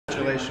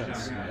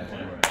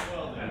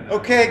Congratulations.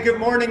 Okay, good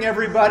morning,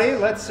 everybody.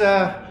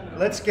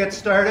 Let's get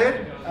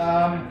started.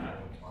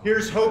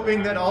 Here's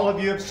hoping that all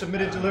of you have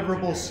submitted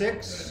deliverable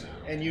 6,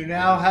 and you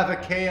now have a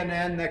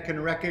KNN that can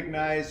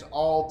recognize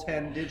all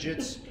 10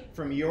 digits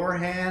from your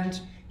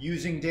hand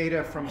using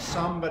data from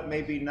some, but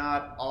maybe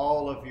not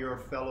all of your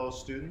fellow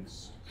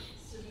students.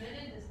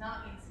 Submitted does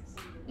not mean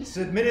succeeded.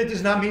 Submitted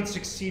does not mean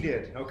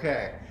succeeded.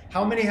 Okay.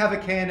 How many have a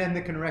KNN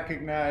that can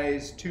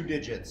recognize 2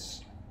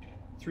 digits,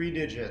 3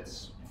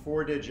 digits,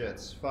 4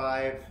 digits,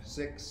 5,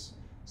 6,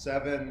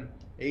 7,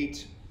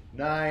 8,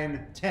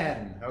 9,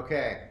 10?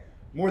 Okay.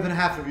 More than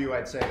half of you,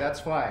 I'd say. That's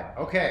fine.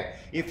 Okay.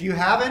 If you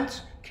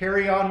haven't,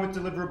 carry on with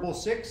deliverable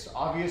 6.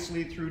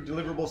 Obviously, through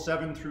deliverable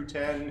 7 through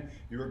 10,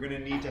 you're going to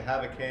need to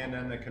have a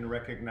KNN that can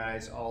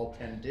recognize all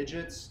 10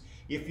 digits.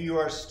 If you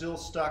are still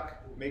stuck,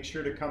 make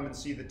sure to come and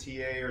see the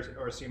TA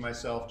or see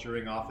myself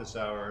during office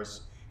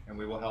hours, and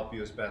we will help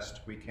you as best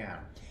we can.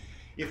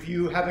 If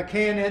you have a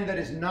KNN that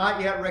is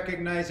not yet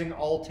recognizing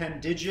all 10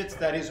 digits,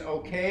 that is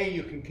okay.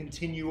 You can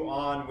continue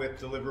on with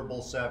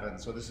deliverable 7.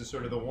 So this is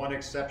sort of the one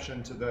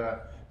exception to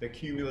the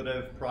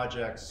cumulative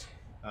projects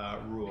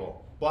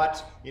rule.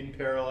 But in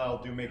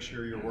parallel, do make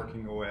sure you're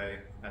working away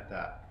at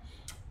that.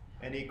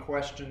 Any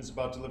questions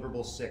about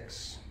deliverable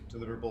 6,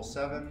 deliverable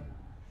 7?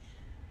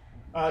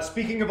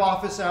 Speaking of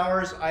office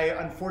hours, I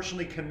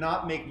unfortunately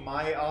cannot make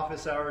my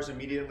office hours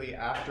immediately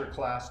after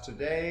class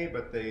today,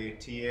 but the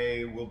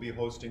TA will be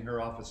hosting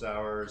her office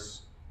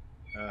hours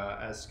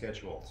as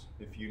scheduled.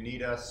 If you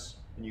need us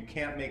and you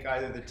can't make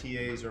either the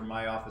TAs or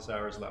my office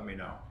hours, let me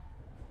know.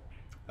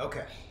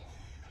 Okay.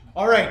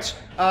 All right,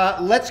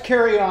 let's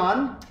carry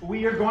on.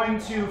 We are going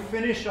to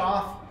finish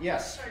off.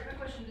 Yes? Sorry, quick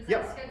question. Does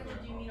Yep. that schedule,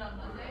 do you mean on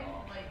Monday?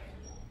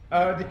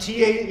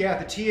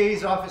 The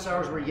TA's office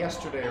hours were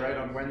yesterday, right,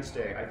 on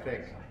Wednesday, I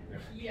think.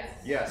 Yes.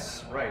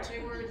 Yes, right. So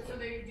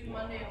they do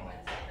Monday and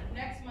Wednesday. But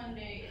next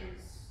Monday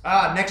is...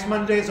 Next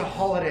Monday is a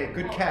holiday.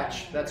 Good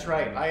catch. That's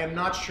right. I am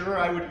not sure.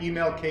 I would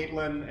email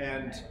Caitlin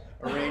and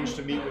arrange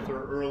to meet with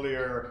her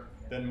earlier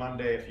than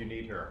Monday if you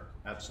need her.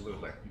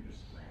 Absolutely.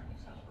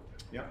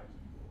 Yep.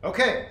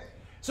 Okay.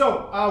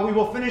 So we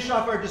will finish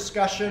off our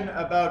discussion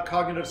about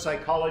cognitive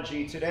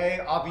psychology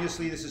today.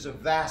 Obviously, this is a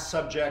vast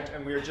subject,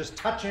 and we are just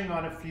touching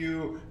on a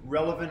few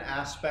relevant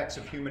aspects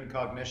of human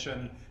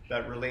cognition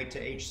that relate to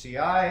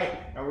HCI.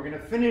 And we're going to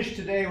finish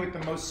today with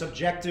the most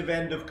subjective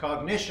end of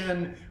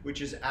cognition,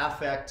 which is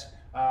affect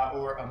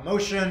or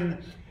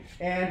emotion.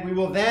 And we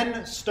will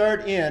then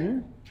start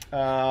in. We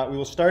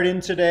will start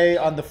in today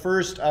on the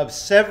first of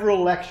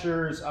several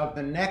lectures of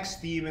the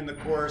next theme in the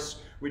course,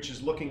 which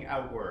is looking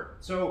outward.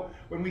 So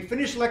when we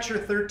finish lecture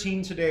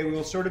 13 today, we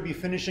will sort of be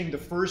finishing the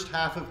first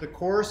half of the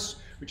course,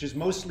 which is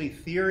mostly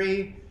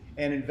theory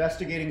and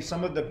investigating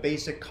some of the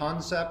basic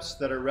concepts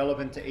that are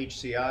relevant to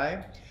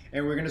HCI.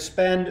 And we're going to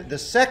spend the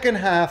second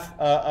half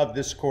of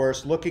this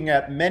course looking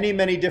at many,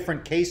 many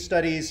different case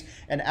studies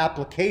and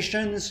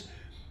applications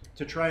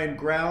to try and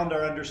ground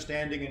our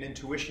understanding and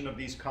intuition of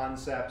these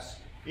concepts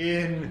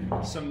in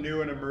some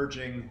new and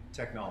emerging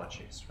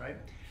technologies, right?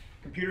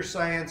 Computer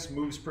science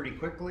moves pretty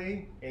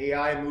quickly,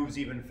 AI moves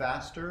even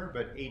faster,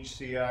 but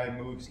HCI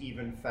moves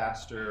even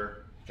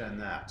faster than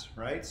that,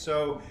 right?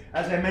 So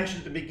as I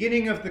mentioned at the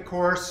beginning of the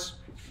course,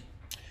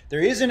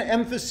 there is an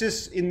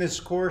emphasis in this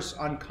course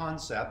on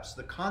concepts.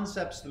 The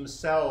concepts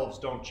themselves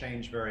don't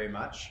change very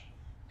much.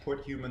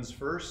 Put humans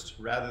first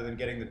rather than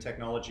getting the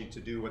technology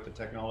to do what the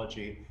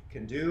technology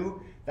can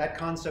do. That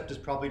concept is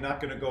probably not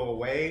going to go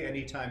away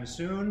anytime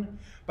soon.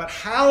 But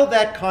how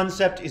that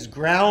concept is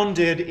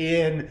grounded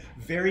in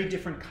very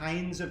different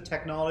kinds of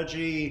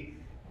technology,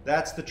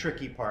 that's the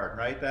tricky part,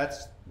 right?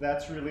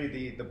 That's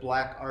really the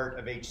black art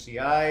of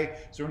HCI.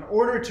 So in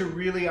order to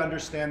really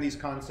understand these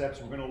concepts,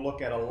 we're going to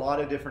look at a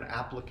lot of different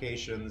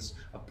applications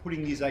of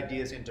putting these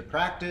ideas into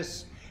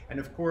practice. And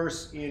of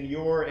course, in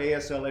your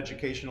ASL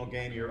educational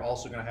game, you're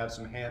also going to have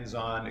some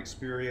hands-on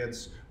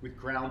experience with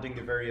grounding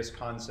the various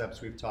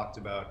concepts we've talked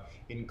about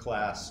in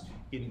class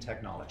in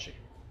technology.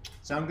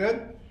 Sound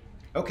good?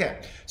 Okay,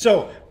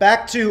 so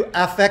back to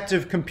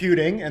affective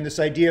computing and this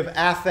idea of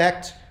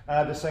affect,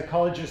 the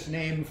psychologist's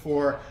name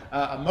for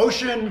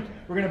emotion.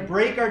 We're going to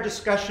break our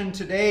discussion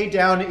today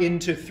down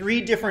into 3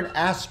 different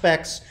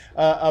aspects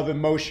of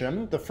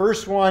emotion. The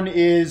first one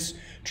is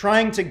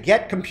trying to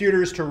get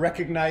computers to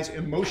recognize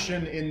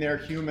emotion in their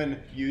human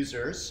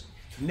users,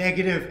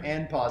 negative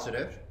and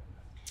positive.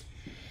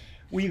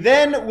 We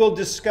then will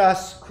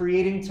discuss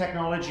creating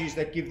technologies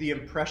that give the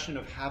impression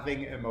of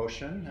having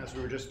emotion, as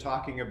we were just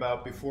talking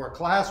about before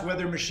class.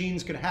 Whether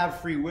machines can have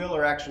free will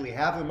or actually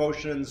have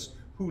emotions,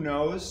 who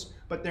knows?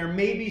 But there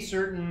may be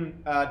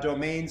certain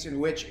domains in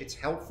which it's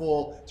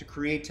helpful to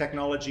create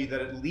technology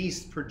that at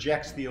least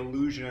projects the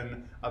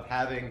illusion of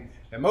having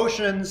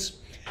emotions.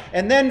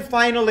 And then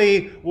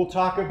finally, we'll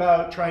talk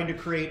about trying to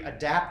create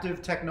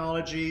adaptive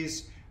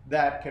technologies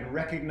that can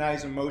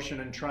recognize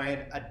emotion and try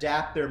and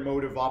adapt their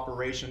mode of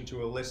operation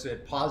to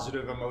elicit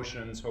positive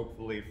emotions,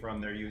 hopefully from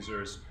their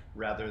users,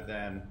 rather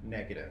than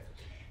negative.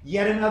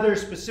 Yet another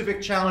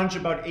specific challenge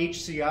about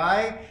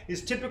HCI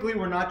is typically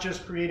we're not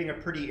just creating a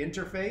pretty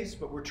interface,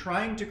 but we're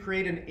trying to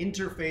create an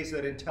interface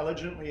that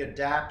intelligently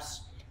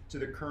adapts to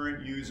the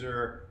current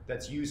user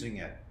that's using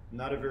it.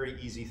 Not a very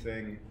easy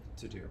thing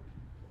to do.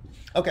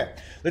 Okay,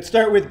 let's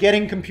start with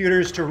getting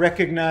computers to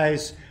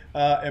recognize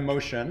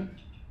emotion.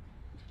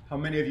 How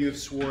many of you have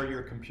swore at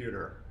your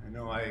computer? I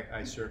know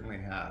I certainly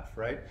have,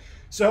 right?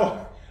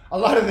 So a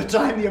lot of the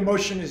time the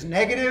emotion is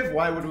negative.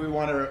 Why would we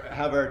want to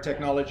have our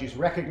technologies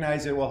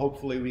recognize it? Well,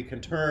 hopefully we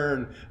can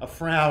turn a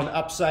frown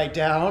upside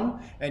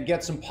down and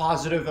get some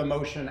positive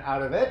emotion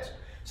out of it.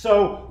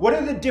 So what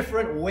are the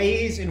different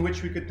ways in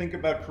which we could think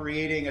about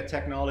creating a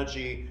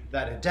technology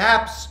that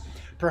adapts?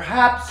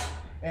 Perhaps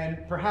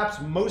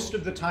most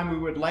of the time we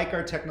would like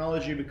our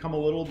technology to become a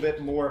little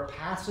bit more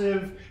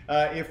passive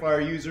if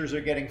our users are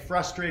getting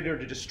frustrated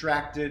or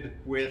distracted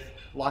with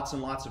lots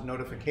and lots of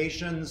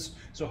notifications.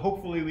 So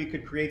hopefully we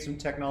could create some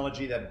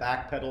technology that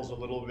backpedals a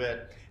little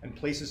bit and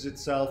places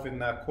itself in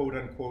the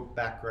quote-unquote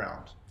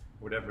background,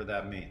 whatever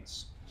that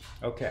means.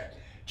 Okay.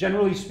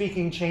 Generally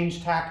speaking,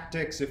 change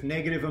tactics if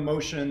negative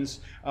emotions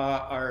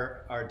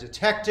are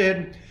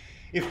detected.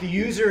 If the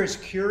user is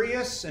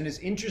curious and is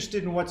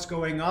interested in what's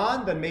going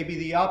on, then maybe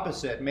the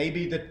opposite.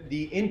 Maybe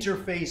the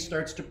interface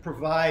starts to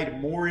provide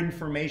more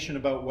information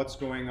about what's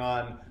going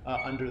on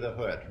under the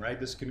hood, right?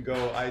 This can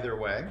go either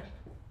way.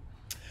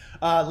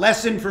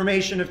 Less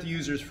information if the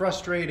user is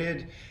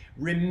frustrated.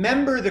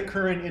 Remember the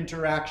current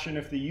interaction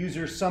if the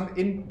user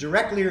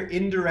directly or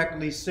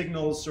indirectly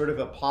signals sort of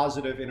a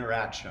positive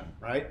interaction,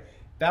 right?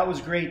 That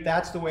was great.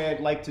 That's the way I'd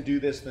like to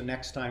do this the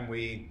next time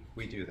we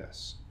do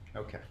this.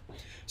 Okay.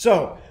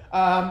 So,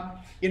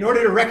 in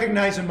order to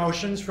recognize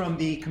emotions from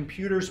the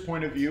computer's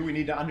point of view, we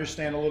need to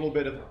understand a little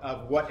bit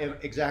of what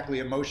exactly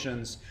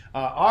emotions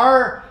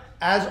are.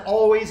 As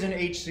always in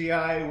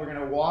HCI, we're going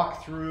to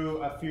walk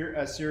through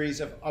a series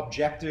of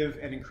objective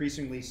and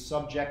increasingly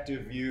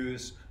subjective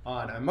views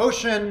on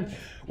emotion.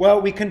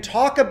 Well, we can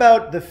talk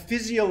about the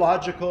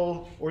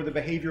physiological or the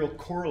behavioral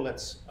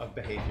correlates of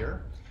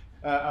behavior.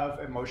 Of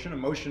emotion.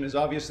 Emotion is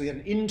obviously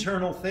an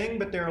internal thing,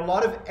 but there are a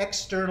lot of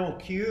external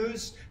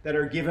cues that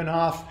are given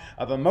off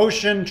of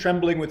emotion,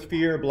 trembling with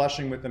fear,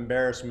 blushing with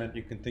embarrassment.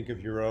 You can think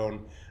of your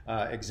own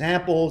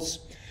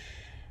examples.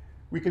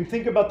 We can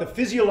think about the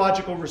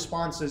physiological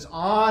responses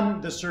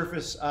on the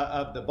surface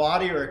of the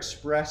body or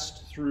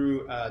expressed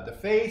through the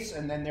face,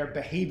 and then their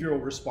behavioral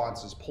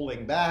responses,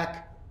 pulling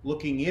back,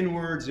 looking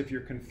inwards. If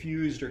you're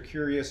confused or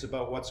curious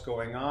about what's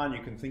going on,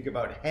 you can think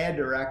about head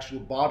or actual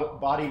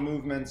body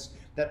movements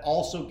that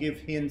also give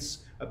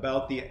hints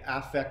about the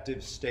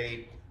affective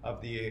state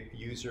of the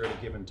user at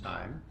a given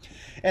time.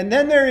 And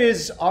then there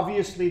is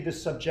obviously the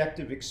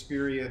subjective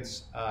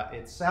experience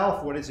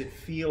itself. What does it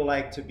feel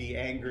like to be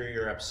angry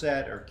or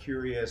upset or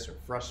curious or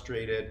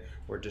frustrated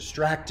or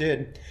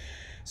distracted?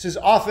 This is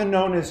often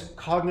known as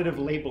cognitive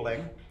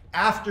labeling.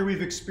 After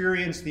we've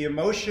experienced the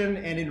emotion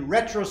and in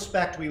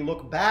retrospect we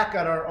look back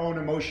at our own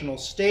emotional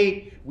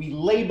state, we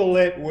label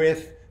it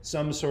with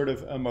some sort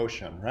of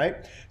emotion,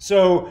 right?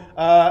 So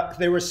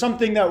there was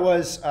something that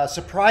was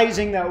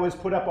surprising that was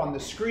put up on the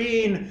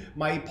screen.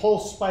 My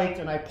pulse spiked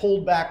and I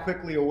pulled back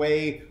quickly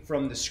away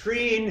from the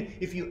screen.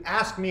 If you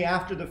ask me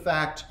after the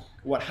fact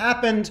what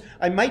happened,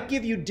 I might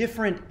give you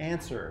different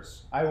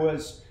answers. I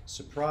was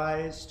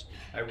surprised.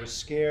 I was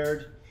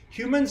scared.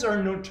 Humans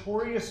are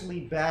notoriously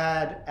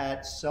bad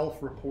at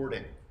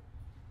self-reporting,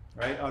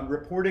 right? On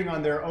reporting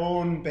on their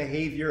own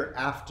behavior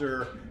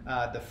after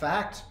the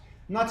fact.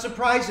 Not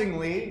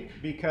surprisingly,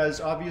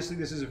 because obviously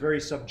this is a very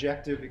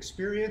subjective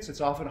experience.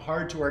 It's often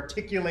hard to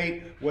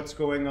articulate what's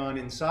going on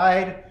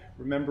inside.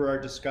 Remember our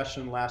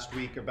discussion last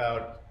week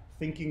about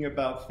thinking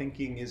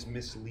is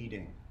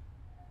misleading.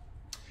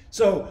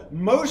 So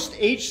most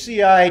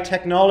HCI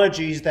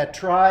technologies that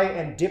try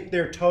and dip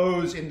their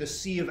toes in the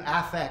sea of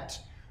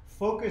affect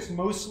focus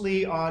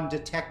mostly on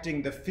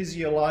detecting the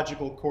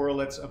physiological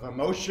correlates of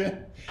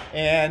emotion,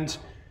 and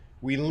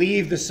we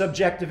leave the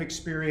subjective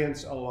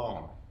experience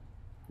alone.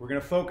 We're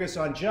going to focus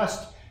on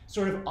just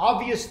sort of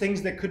obvious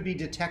things that could be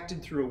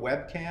detected through a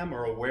webcam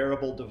or a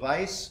wearable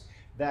device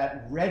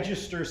that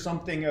register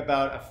something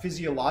about a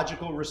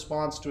physiological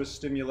response to a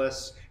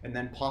stimulus and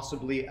then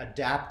possibly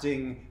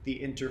adapting the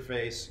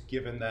interface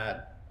given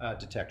that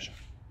detection.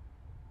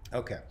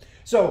 Okay,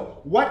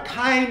 so what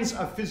kinds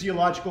of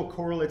physiological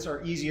correlates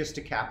are easiest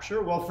to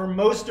capture? Well, for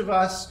most of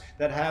us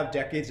that have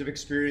decades of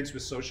experience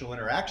with social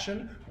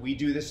interaction, we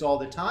do this all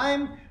the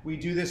time. We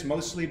do this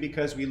mostly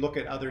because we look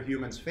at other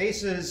humans'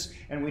 faces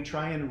and we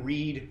try and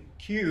read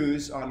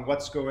cues on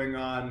what's going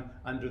on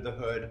under the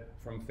hood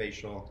from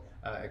facial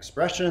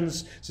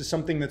expressions. This is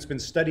something that's been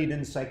studied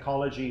in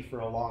psychology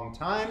for a long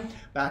time.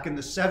 Back in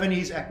the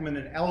 70s, Ekman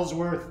and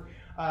Ellsworth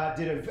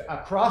did a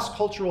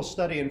cross-cultural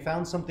study and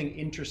found something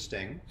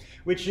interesting,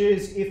 which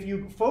is if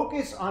you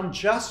focus on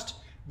just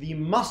the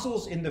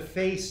muscles in the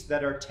face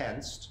that are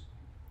tensed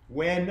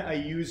when a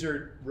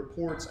user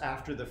reports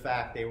after the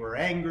fact they were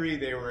angry,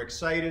 they were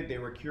excited, they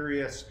were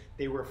curious,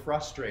 they were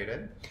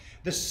frustrated,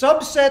 the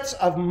subsets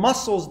of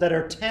muscles that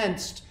are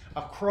tensed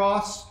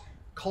across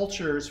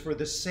cultures for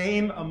the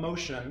same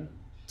emotion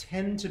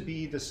tend to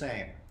be the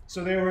same.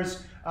 So there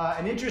was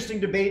an interesting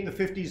debate in the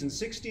 50s and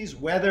 60s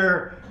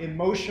whether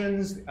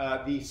emotions,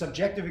 the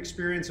subjective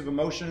experience of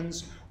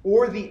emotions,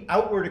 or the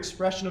outward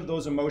expression of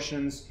those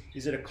emotions,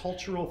 is it a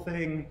cultural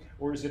thing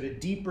or is it a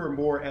deeper,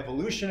 more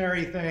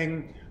evolutionary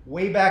thing?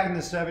 Way back in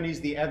the 70s,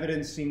 the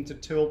evidence seemed to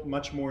tilt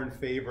much more in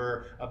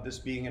favor of this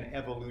being an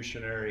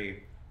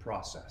evolutionary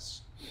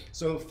process.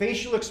 So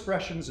facial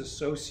expressions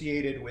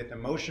associated with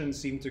emotions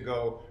seem to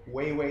go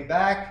way, way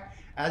back.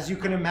 As you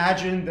can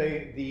imagine,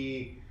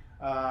 the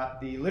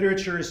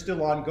literature is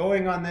still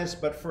ongoing on this,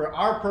 but for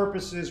our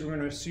purposes, we're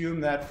going to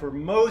assume that for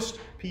most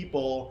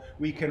people,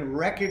 we can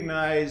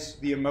recognize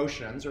the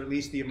emotions, or at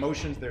least the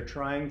emotions they're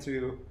trying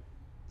to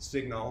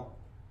signal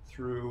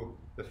through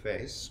the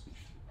face.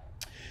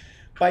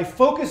 By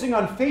focusing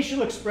on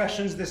facial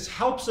expressions, this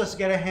helps us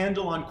get a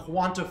handle on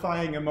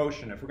quantifying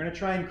emotion. If we're going to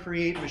try and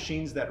create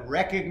machines that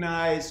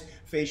recognize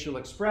facial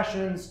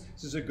expressions,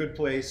 this is a good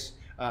place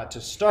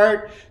to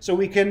start. So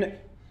we can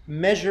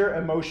measure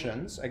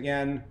emotions.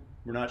 Again,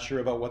 we're not sure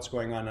about what's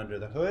going on under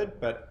the hood,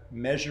 but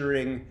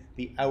measuring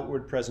the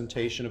outward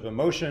presentation of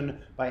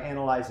emotion by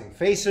analyzing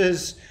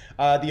faces.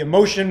 The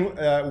emotion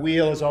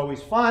wheel is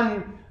always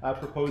fun,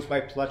 proposed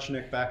by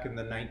Plutchnik back in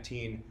the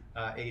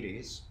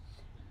 1980s.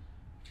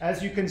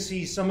 As you can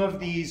see, some of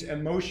these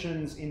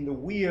emotions in the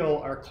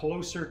wheel are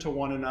closer to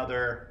one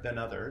another than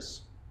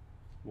others.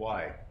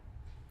 Why?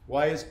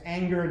 Why is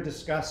anger and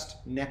disgust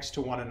next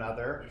to one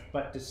another,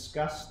 but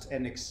disgust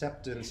and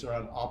acceptance are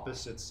on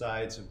opposite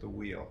sides of the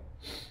wheel?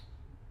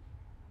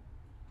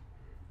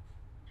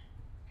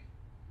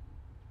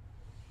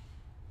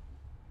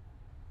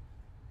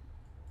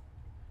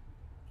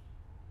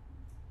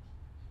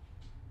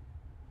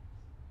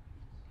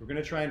 We're going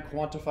to try and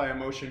quantify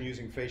emotion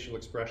using facial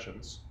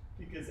expressions.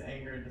 Because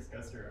anger and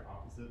disgust are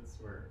opposites,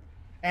 or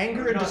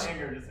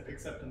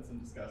acceptance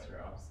and disgust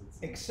are opposites.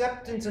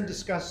 Acceptance and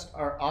disgust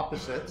are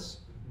opposites.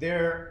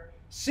 They're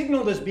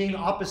signaled as being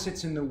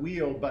opposites in the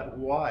wheel, but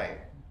why?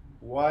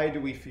 Why do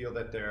we feel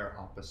that they're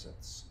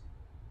opposites?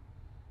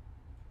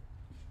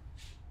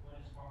 One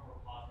is far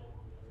more positive,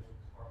 and the other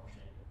is far more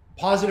negative.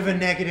 Positive and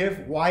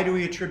negative. Why do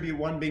we attribute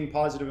one being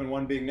positive and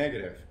one being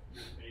negative?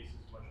 Your face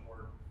is much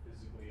more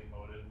physically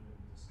emotive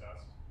than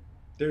disgust.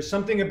 There's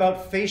something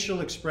about facial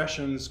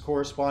expressions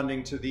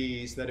corresponding to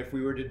these that if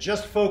we were to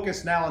just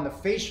focus now on the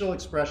facial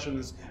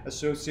expressions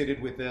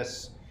associated with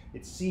this,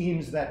 it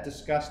seems that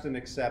disgust and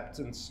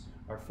acceptance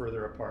are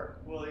further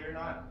apart. Well, you're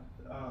not,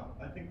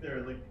 I think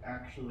they're like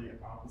actually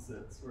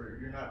opposites, where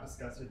you're not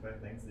disgusted by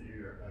things that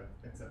you're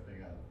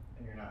accepting of,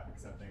 and you're not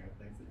accepting of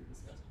things that you're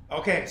disgusted.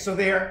 Okay, so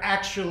they are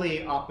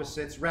actually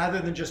opposites rather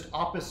than just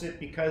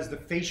opposite because the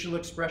facial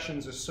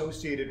expressions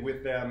associated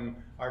with them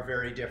are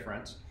very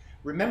different.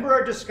 Remember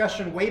our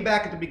discussion way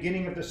back at the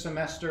beginning of the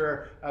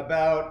semester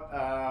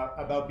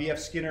about B.F.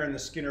 Skinner and the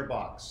Skinner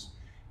box.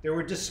 There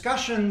were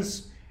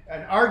discussions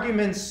and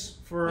arguments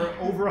for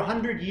over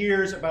 100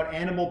 years about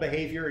animal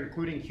behavior,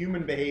 including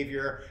human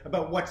behavior,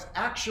 about what's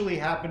actually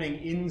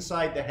happening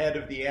inside the head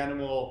of the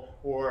animal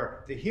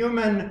or the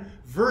human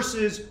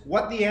versus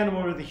what the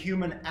animal or the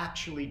human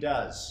actually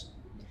does.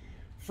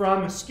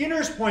 From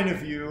Skinner's point of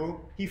view,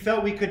 he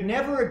felt we could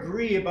never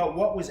agree about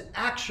what was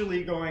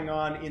actually going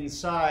on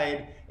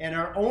inside, and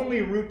our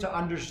only route to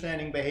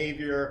understanding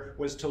behavior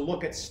was to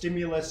look at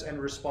stimulus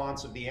and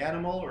response of the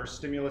animal or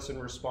stimulus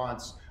and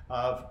response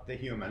of the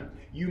human.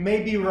 You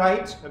may be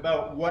right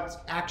about what's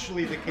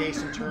actually the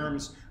case in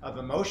terms of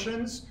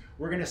emotions.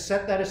 We're going to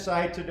set that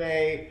aside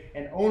today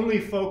and only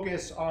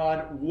focus on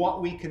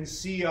what we can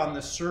see on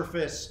the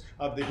surface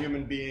of the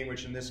human being,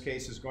 which in this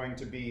case is going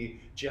to be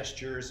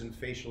gestures and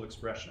facial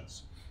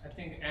expressions. I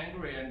think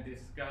angry and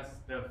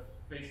disgust, the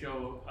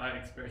facial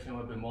expression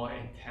will be more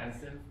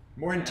intensive.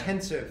 More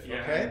intensive,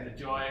 okay? And the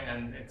joy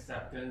and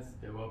acceptance,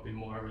 they will be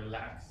more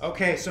relaxed.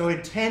 Okay, so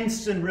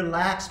intense and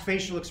relaxed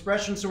facial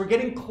expression. So we're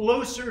getting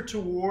closer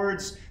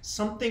towards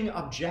something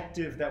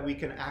objective that we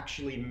can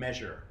actually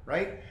measure,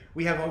 right?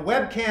 We have a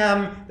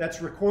webcam that's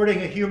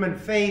recording a human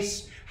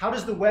face. How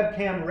does the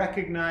webcam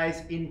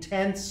recognize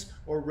intense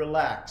or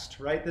relaxed,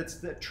 right? That's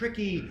the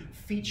tricky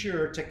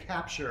feature to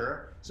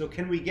capture. So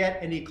can we get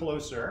any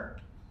closer?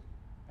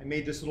 I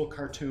made this little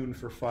cartoon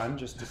for fun,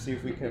 just to see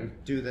if we can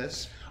do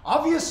this.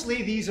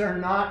 Obviously, these are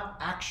not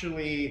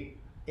actually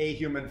a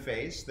human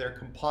face. They're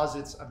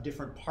composites of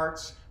different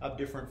parts of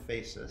different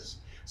faces.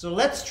 So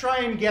let's try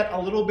and get a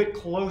little bit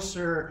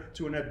closer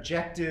to an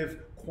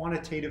objective,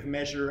 quantitative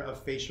measure of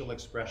facial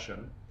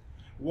expression.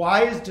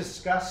 Why is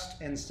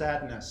disgust and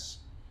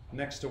sadness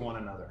next to one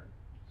another?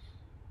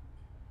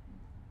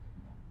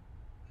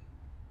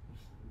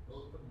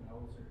 Both of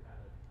those are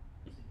kind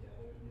of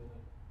together. The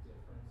only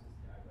difference is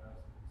the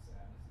eyebrows.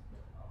 Sadness is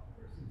more up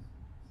versus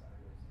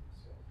sideways and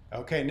disgust.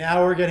 Okay,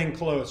 now we're getting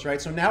close,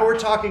 right? So now we're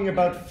talking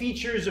about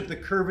features of the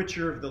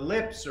curvature of the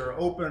lips, or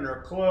open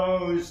or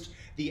closed,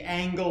 the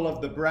angle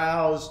of the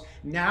brows.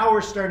 Now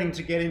we're starting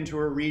to get into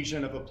a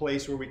region of a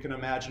place where we can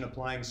imagine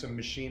applying some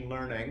machine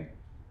learning.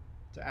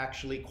 to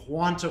actually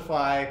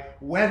quantify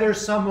whether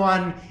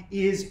someone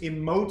is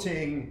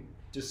emoting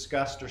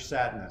disgust or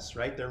sadness,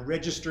 right? They're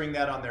registering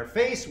that on their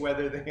face.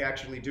 Whether they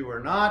actually do or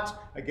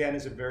not, again,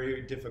 is a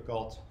very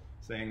difficult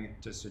thing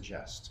to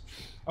suggest.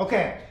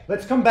 Okay,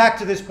 let's come back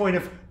to this point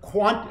of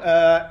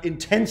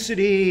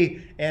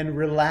intensity and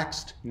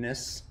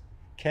relaxedness.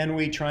 Can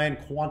we try and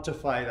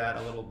quantify that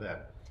a little bit?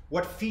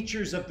 What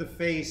features of the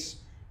face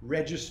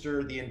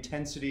register the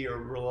intensity or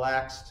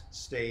relaxed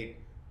state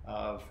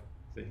of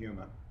the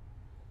human?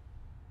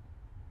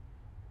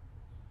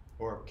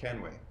 Or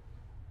can we?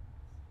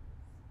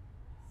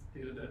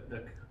 Still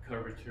the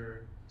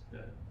curvature,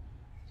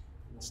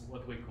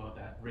 what we call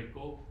that,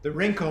 wrinkle. The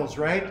wrinkles,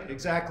 right?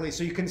 Exactly.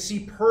 So you can see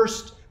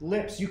pursed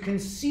lips. You can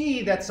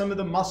see that some of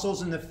the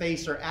muscles in the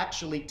face are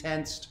actually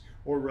tensed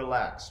or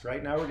relaxed,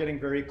 right? Now we're getting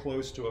very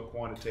close to a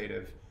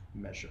quantitative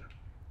measure.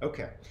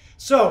 Okay,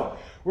 so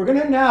we're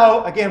going to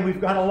now, again,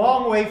 we've gone a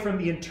long way from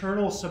the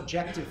internal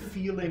subjective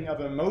feeling of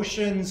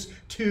emotions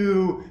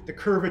to the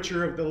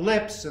curvature of the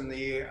lips and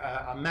the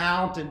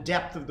amount and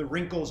depth of the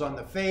wrinkles on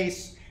the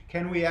face.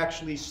 Can we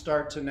actually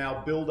start to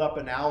now build up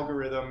an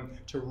algorithm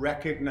to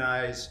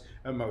recognize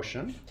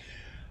emotion?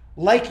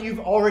 Like you've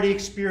already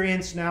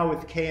experienced now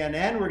with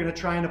KNN, we're going to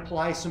try and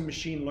apply some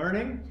machine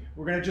learning.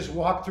 We're going to just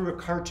walk through a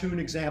cartoon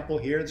example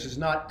here. This is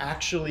not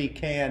actually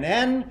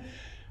KNN,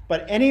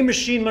 but any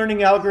machine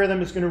learning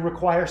algorithm is going to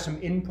require some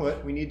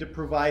input. We need to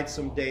provide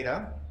some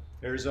data.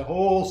 There's a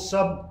whole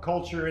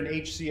subculture in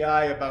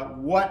HCI about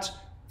what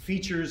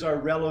features are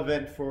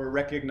relevant for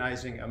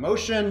recognizing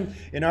emotion.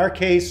 In our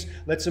case,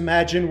 let's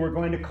imagine we're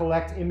going to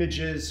collect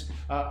images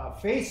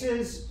of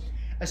faces.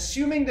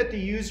 Assuming that the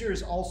user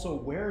is also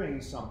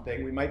wearing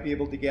something, we might be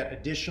able to get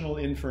additional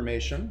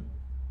information.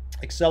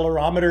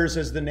 Accelerometers,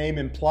 as the name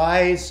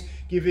implies,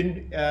 give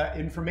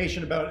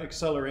information about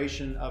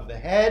acceleration of the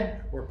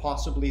head or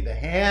possibly the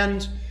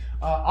hand.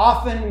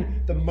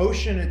 Often the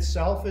motion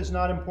itself is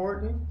not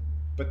important,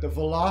 but the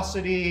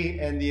velocity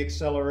and the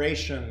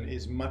acceleration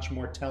is much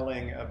more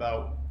telling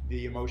about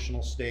the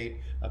emotional state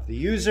of the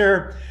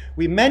user.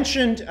 We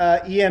mentioned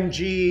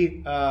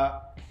EMG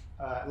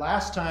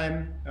last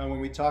time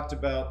when we talked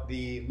about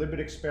the Libet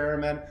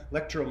experiment.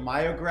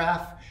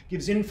 Electromyograph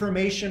gives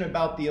information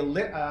about the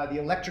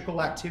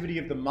electrical activity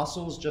of the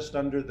muscles just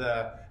under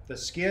the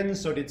skin.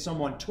 So did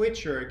someone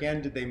twitch, or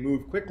again, did they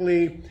move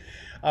quickly?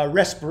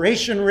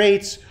 Respiration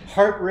rates,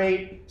 heart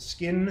rate,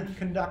 skin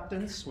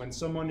conductance. When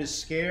someone is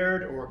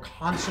scared or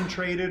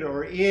concentrated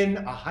or in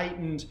a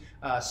heightened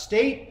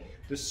state,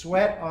 the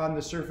sweat on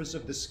the surface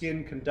of the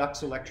skin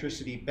conducts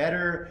electricity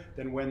better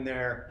than when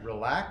they're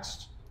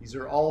relaxed. These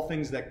are all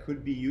things that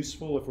could be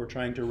useful if we're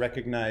trying to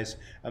recognize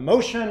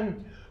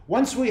emotion.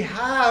 Once we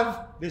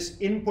have this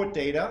input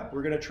data,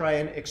 we're going to try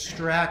and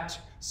extract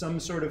some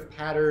sort of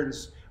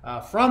patterns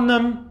from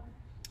them,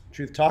 which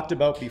we've talked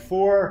about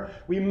before.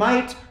 We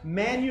might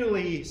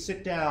manually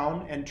sit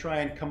down and try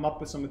and come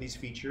up with some of these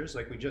features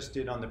like we just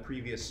did on the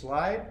previous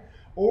slide.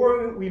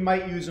 Or we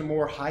might use a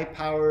more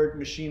high-powered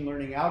machine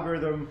learning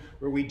algorithm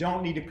where we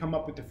don't need to come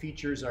up with the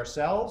features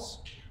ourselves.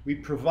 We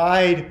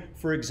provide,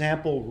 for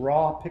example,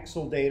 raw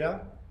pixel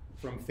data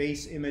from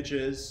face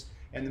images,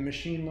 and the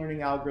machine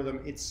learning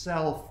algorithm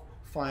itself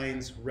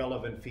finds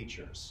relevant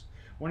features.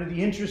 One of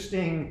the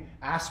interesting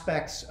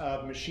aspects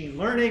of machine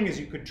learning is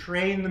you could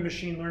train the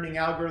machine learning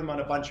algorithm on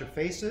a bunch of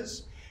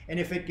faces, and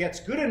if it gets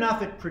good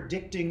enough at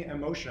predicting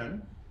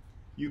emotion,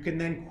 you can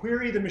then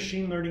query the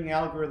machine learning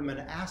algorithm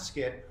and ask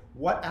it,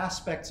 what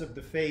aspects of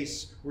the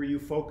face were you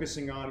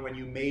focusing on when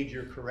you made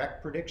your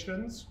correct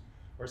predictions?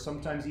 Or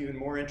sometimes even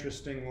more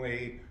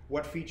interestingly,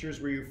 what features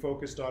were you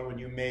focused on when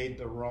you made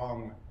the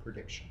wrong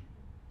prediction?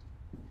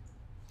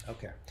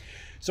 Okay,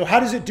 so how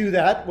does it do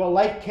that? Well,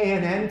 like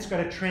KNN, it's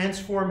got to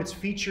transform its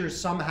features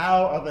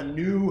somehow of a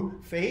new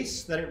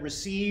face that it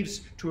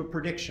receives to a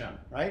prediction,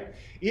 right?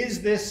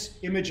 Is this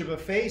image of a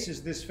face,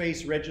 is this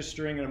face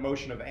registering an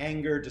emotion of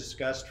anger,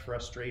 disgust,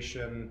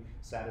 frustration,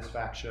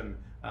 satisfaction,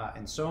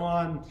 and so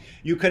on?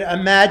 You could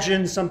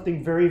imagine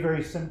something very,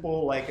 very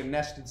simple like a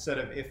nested set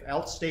of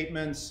if-else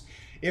statements.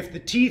 If the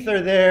teeth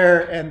are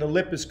there and the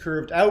lip is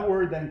curved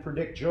outward, then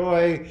predict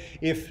joy.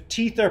 If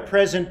teeth are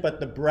present but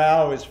the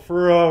brow is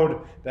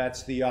furrowed,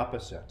 that's the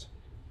opposite.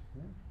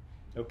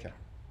 Okay.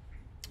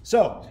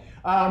 So,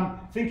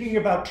 thinking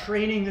about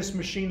training this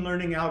machine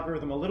learning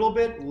algorithm a little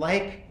bit,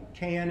 like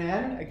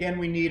KNN, again,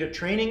 we need a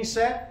training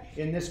set.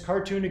 In this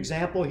cartoon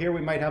example here,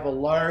 we might have a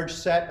large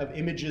set of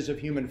images of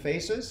human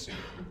faces,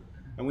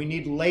 and we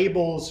need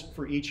labels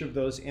for each of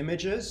those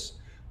images.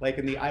 Like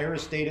in the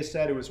iris data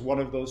set, it was one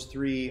of those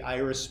 3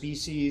 iris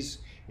species.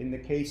 In the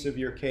case of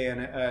your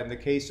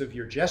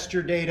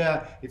gesture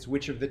data, it's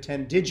which of the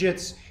 10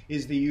 digits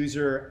did the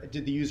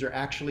user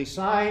actually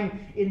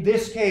sign. In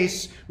this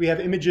case, we have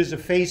images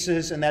of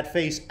faces, and that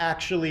face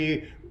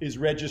actually is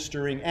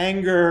registering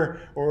anger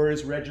or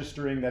is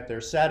registering that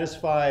they're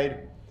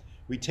satisfied.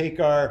 We take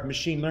our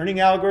machine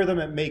learning algorithm,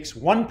 it makes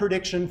one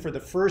prediction for the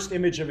first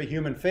image of a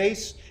human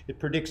face. It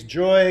predicts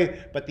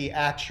joy, but the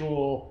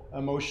actual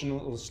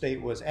emotional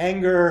state was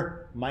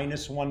anger,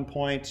 -1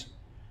 point.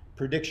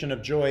 prediction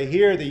of joy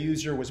here. The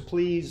user was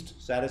pleased,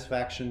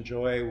 satisfaction,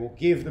 joy. We'll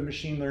give the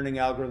machine learning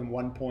algorithm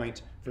 1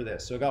 point for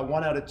this. So I got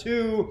 1 out of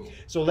 2.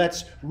 So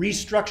let's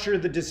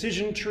restructure the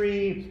decision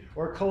tree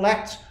or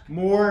collect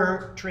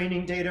more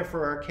training data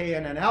for our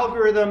KNN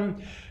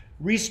algorithm,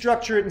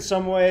 restructure it in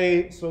some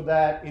way so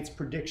that its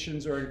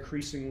predictions are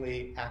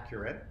increasingly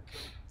accurate.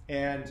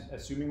 And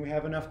assuming we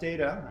have enough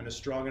data and a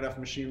strong enough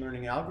machine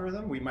learning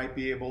algorithm, we might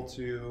be able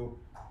to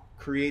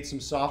create some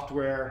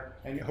software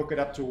and hook it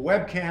up to a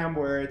webcam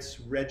where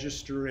it's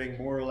registering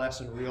more or less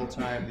in real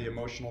time the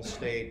emotional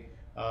state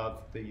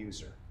of the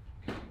user.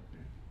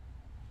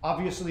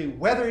 Obviously,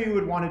 whether you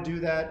would want to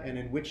do that and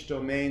in which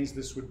domains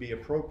this would be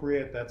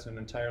appropriate, that's an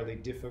entirely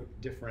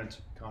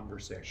different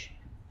conversation.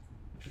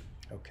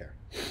 Okay.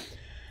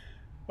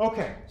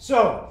 Okay,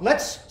 so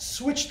let's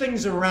switch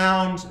things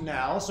around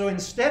now. So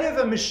instead of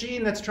a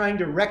machine that's trying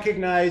to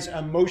recognize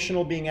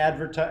emotion being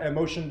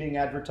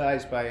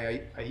advertised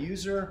by a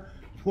user,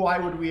 why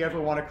would we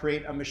ever want to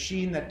create a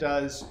machine that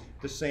does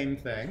the same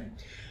thing?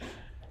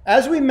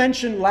 As we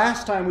mentioned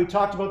last time, we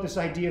talked about this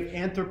idea of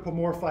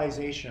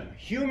anthropomorphization.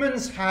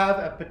 Humans have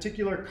a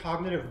particular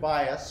cognitive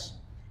bias,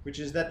 which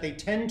is that they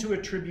tend to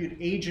attribute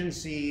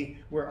agency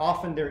where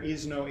often there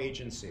is no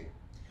agency.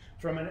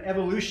 From an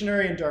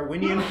evolutionary and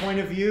Darwinian point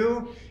of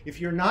view, if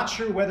you're not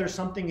sure whether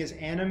something is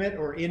animate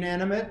or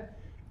inanimate,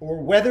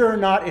 or whether or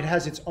not it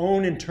has its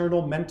own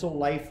internal mental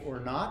life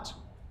or not,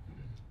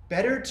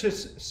 better to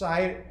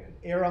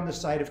err on the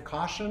side of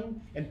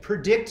caution and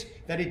predict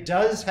that it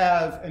does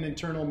have an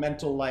internal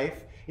mental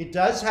life, it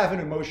does have an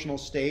emotional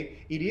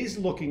state, it is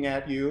looking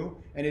at you,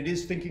 and it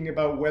is thinking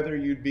about whether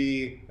you'd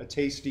be a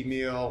tasty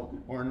meal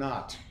or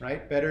not,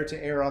 right? Better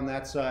to err on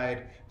that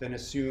side than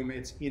assume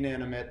it's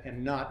inanimate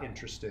and not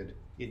interested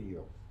in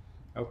you.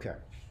 Okay,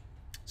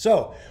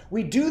 so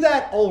we do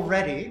that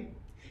already.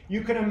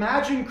 You can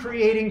imagine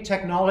creating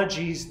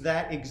technologies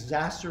that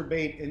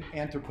exacerbate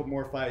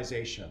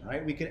anthropomorphization,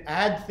 right? We could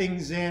add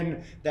things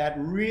in that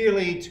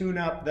really tune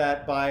up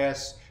that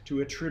bias to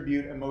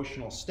attribute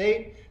emotional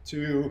state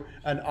to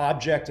an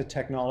object, a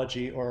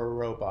technology, or a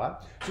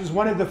robot. This is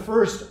one of the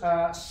first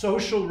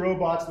social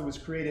robots that was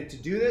created to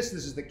do this.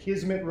 This is the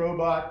Kismet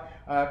robot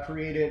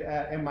created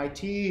at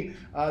MIT.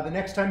 The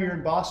next time you're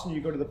in Boston, you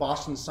go to the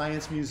Boston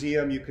Science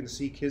Museum, you can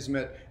see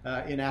Kismet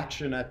in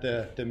action at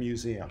the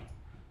museum.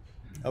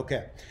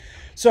 Okay,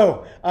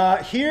 so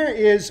here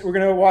is, we're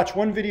going to watch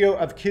one video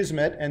of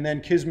Kismet and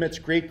then Kismet's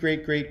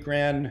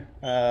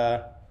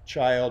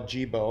great-great-great-grandchild,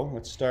 Jibo.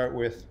 Let's start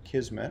with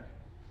Kismet.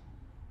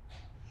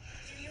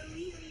 Do you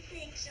really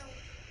think so?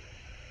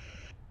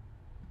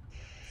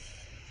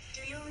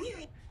 Do you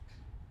really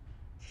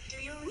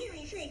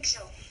think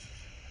so?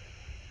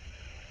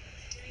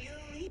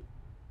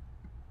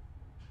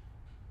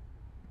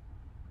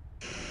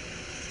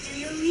 Do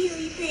you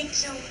really think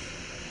so?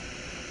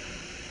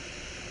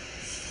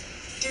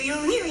 Do you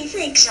really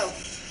think so?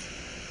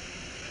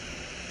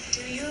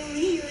 Do you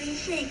really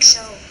think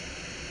so?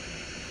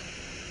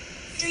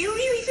 Do you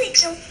really think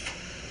so?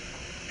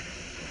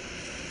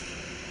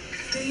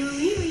 Do you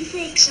really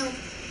think so?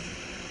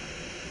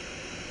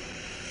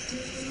 Do you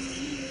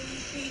really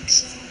think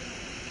so?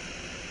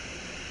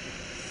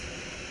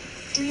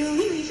 Do you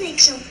really think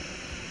so?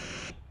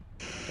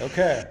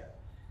 Okay,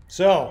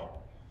 so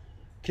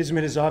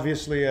Kismet is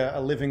obviously a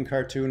living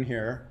cartoon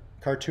here,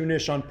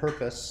 cartoonish on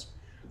purpose.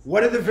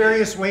 What are the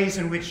various ways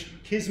in which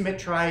Kismet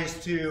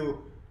tries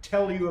to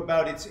tell you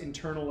about its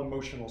internal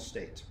emotional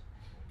state?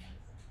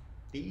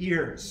 The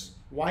ears.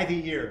 Why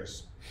the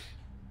ears?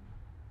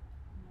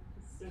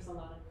 There's a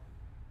lot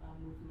of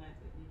movement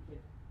that you could,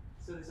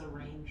 so there's a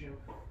range of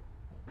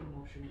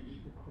emotion that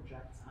you could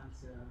project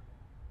onto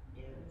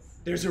ears.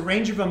 There's a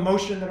range of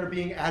emotion that are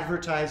being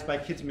advertised by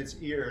Kismet's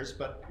ears,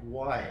 but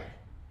why?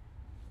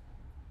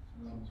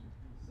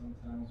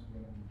 Sometimes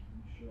when you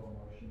show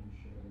emotion, you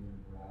show it in your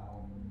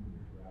brow, and when you move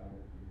your brow,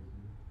 your ears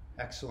move.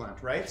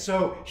 Excellent, right?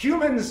 So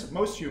humans,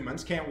 most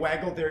humans, can't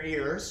waggle their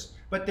ears,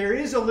 but there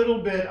is a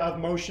little bit of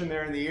motion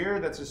there in the ear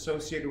that's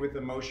associated with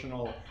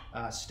emotional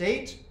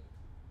state.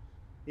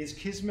 Is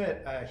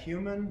Kismet a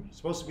human?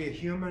 Supposed to be a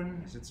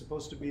human? Is it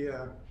supposed to be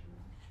a...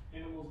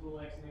 Animals will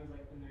like pin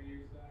their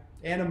ears back.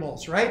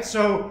 Animals, right?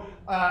 So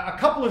a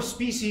couple of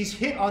species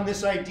hit on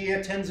this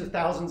idea tens of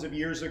thousands of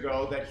years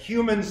ago that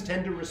humans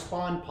tend to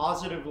respond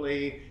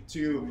positively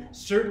to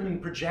certain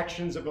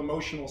projections of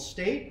emotional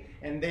state,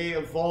 and they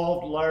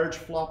evolved large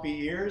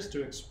floppy ears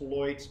to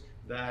exploit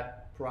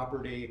that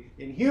property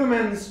in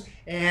humans.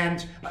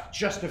 And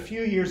just a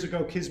few years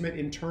ago, Kismet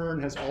in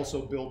turn has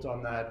also built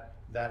on that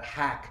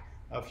hack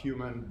of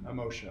human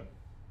emotion.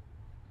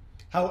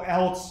 How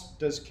else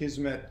does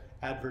Kismet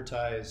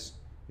advertise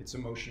its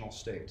emotional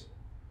state?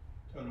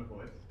 Tone of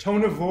voice.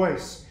 Tone of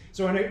voice.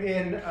 So in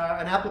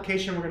an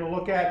application we're going to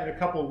look at in a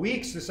couple of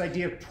weeks, this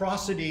idea of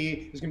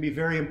prosody is going to be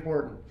very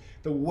important.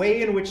 The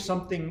way in which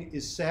something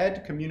is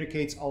said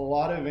communicates a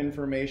lot of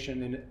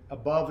information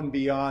above and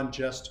beyond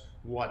just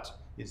what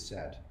is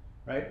said,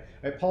 right?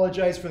 I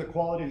apologize for the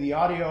quality of the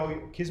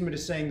audio. Kismet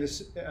is saying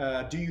this,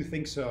 do you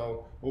think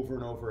so, over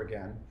and over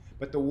again.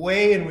 But the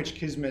way in which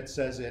Kismet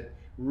says it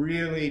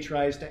really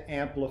tries to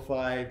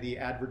amplify the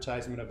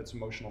advertisement of its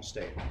emotional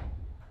state.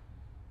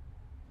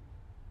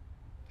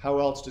 How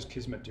else does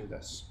Kismet do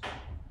this?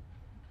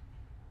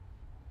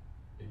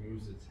 It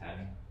moves its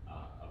head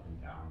up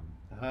and down.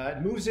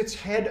 It moves its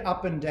head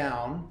up and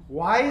down.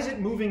 Why is it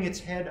moving its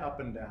head up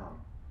and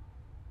down?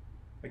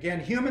 Again,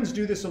 humans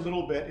do this a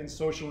little bit in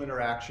social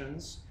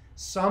interactions.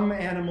 Some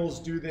animals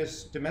do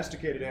this,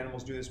 domesticated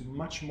animals do this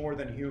much more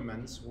than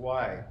humans.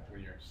 Why?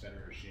 When you're upset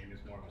or ashamed,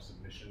 it's more of a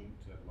submission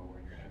to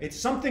lowering your head. It's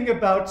something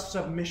about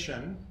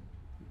submission,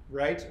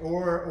 right?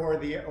 Or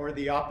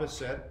the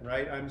opposite,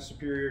 right? I'm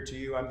superior to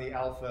you, I'm the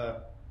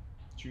alpha,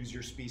 choose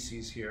your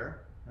species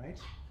here, right?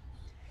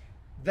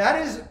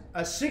 That is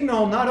a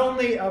signal not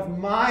only of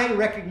my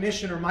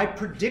recognition or my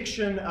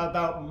prediction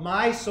about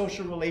my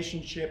social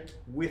relationship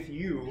with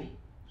you,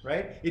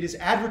 right? It is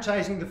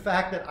advertising the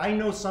fact that I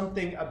know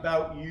something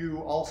about you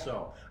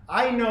also.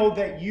 I know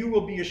that you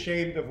will be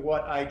ashamed of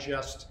what I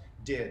just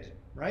did,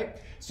 right?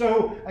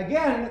 So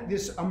again,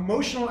 this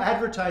emotional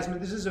advertisement,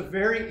 this is a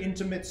very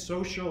intimate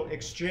social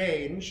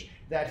exchange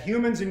that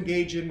humans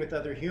engage in with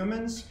other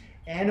humans.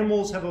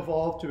 Animals have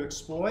evolved to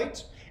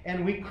exploit,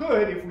 and we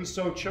could, if we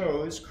so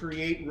chose,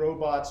 create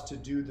robots to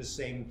do the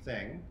same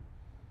thing.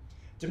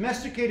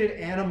 Domesticated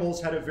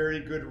animals had a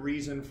very good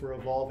reason for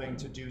evolving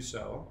to do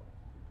so.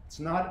 It's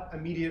not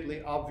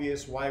immediately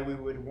obvious why we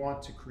would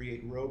want to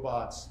create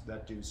robots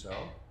that do so,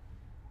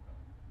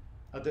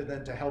 other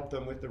than to help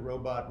them with the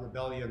robot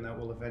rebellion that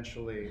will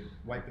eventually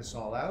wipe us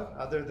all out.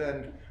 Other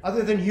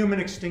than human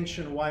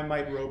extinction, why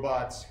might we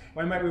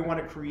want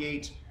to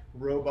create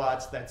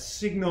robots that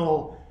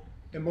signal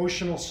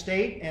emotional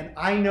state, and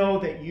I know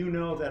that you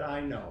know that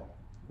I know.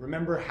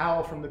 Remember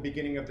Hal from the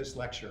beginning of this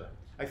lecture.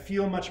 I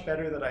feel much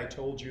better that I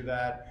told you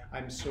that.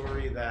 I'm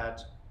sorry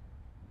that.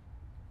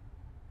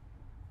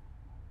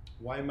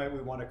 Why might we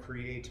want to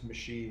create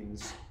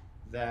machines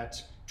that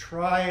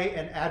try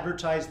and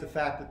advertise the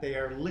fact that they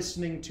are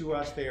listening to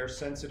us, they are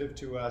sensitive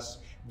to us,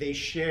 they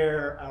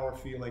share our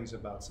feelings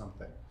about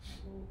something?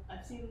 Well,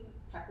 I've seen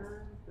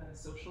Pepper, the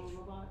social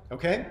robot.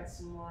 Okay. That's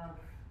more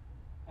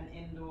of an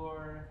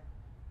indoor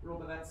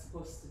robot that's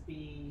supposed to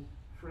be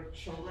for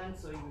children,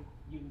 so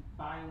you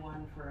buy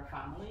one for a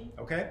family.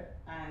 Okay.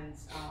 And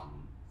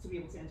to be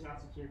able to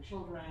interact with your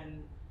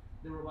children,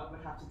 the robot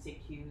would have to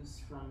take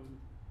cues from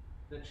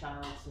the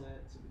child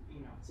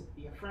to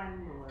be a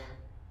friend or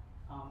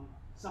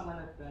someone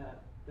that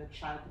the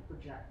child could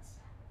project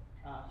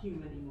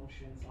human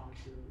emotions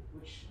onto.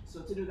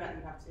 So to do that,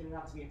 it would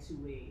have to be a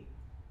two-way.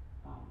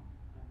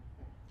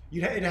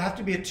 It'd have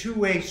to be a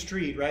two-way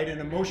street, right? An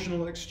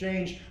emotional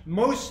exchange.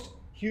 Most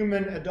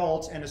human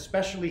adults, and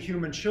especially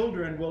human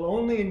children, will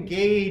only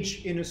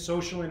engage in a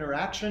social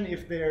interaction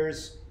if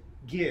there's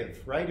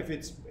give, right? If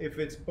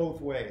it's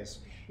both ways.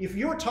 If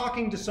you're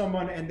talking to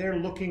someone and they're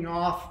looking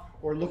off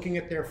or looking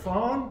at their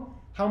phone,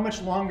 how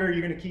much longer are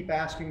you going to keep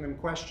asking them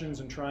questions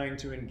and trying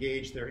to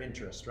engage their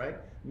interest, right?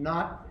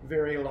 Not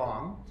very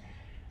long.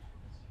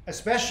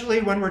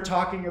 Especially when we're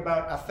talking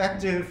about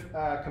affective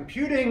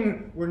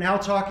computing, we're now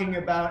talking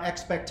about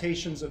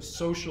expectations of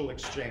social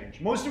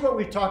exchange. Most of what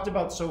we've talked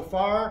about so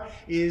far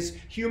is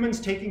humans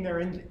taking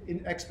their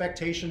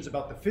expectations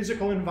about the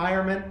physical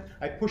environment.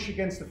 I push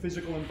against the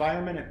physical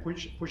environment, it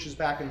pushes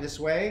back in this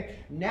way.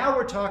 Now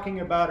we're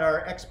talking about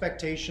our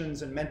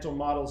expectations and mental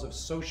models of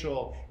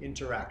social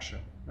interaction.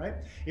 Right?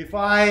 If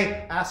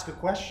I ask a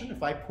question,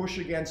 if I push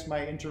against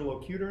my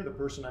interlocutor, the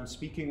person I'm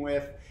speaking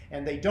with,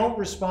 and they don't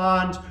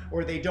respond,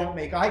 or they don't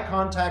make eye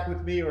contact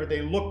with me, or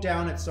they look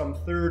down at some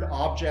third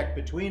object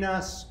between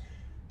us,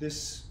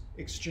 this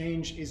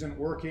exchange isn't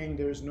working.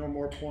 There's no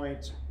more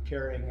point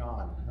carrying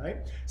on, right?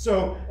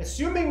 So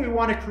assuming we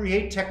want to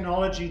create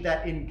technology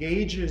that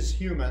engages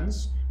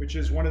humans, which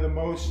is one of the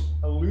most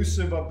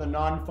elusive of the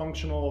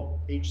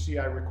non-functional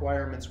HCI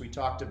requirements we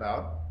talked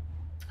about,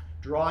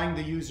 drawing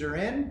the user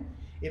in,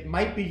 it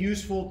might be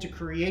useful to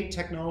create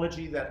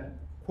technology that,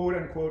 quote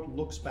unquote,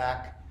 looks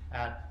back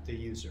at the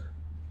user.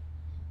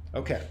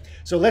 Okay,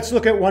 so let's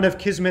look at one of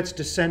Kismet's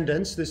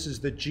descendants. This is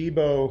the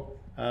Jibo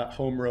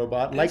home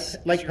robot,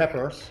 like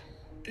Pepper. House.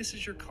 This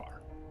is your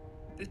car.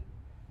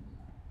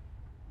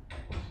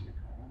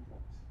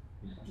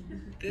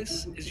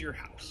 This is your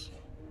house.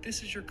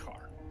 This is your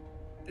car.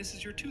 This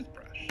is your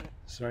toothbrush.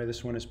 Sorry,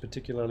 this one is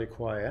particularly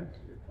quiet.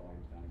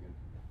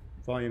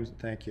 Volumes,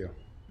 thank you.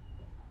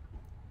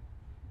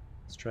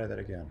 Let's try that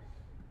again.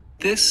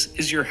 This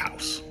is your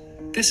house.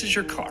 This is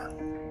your car.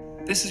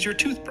 This is your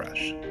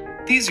toothbrush.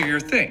 These are your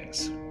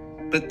things.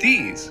 But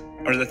these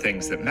are the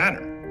things that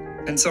matter.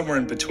 And somewhere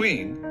in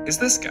between is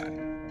this guy.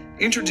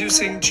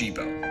 Introducing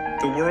Jibo,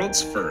 the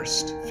world's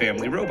first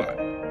family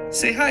robot.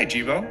 Say hi,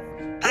 Jibo.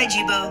 Hi,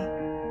 Jibo.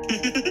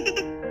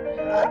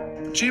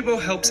 Jibo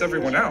helps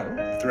everyone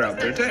out throughout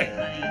their day.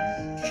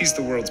 He's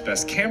the world's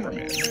best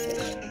cameraman.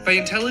 By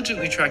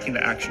intelligently tracking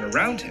the action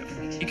around him,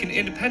 he can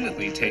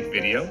independently take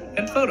video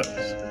and photos,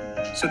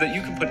 so that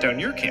you can put down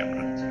your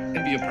camera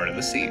and be a part of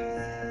the scene.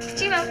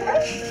 Jibo,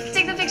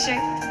 take the picture.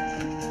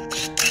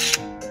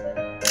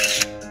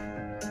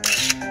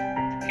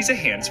 He's a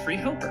hands-free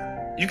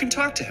helper. You can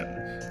talk to him,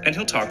 and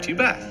he'll talk to you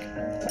back,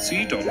 so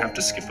you don't have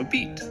to skip a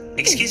beat.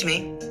 Excuse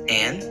me,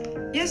 Anne?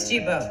 Yes,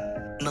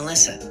 Jibo.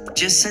 Melissa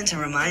just sent a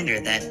reminder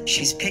that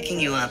she's picking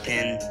you up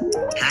in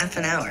half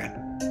an hour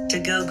to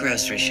go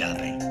grocery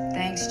shopping.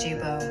 Thanks,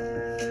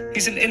 Jibo.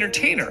 He's an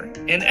entertainer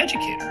and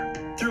educator.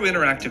 Through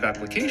interactive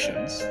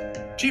applications,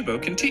 Jibo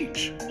can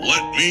teach.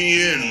 Let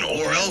me in,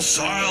 or else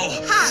I'll...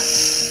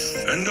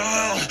 And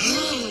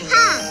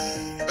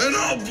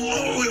I'll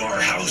blow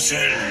your house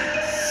in.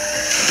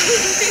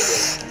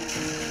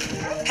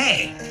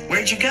 Hey,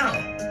 where'd you go?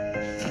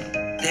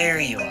 There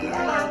you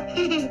are.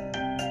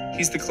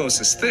 He's the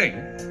closest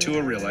thing to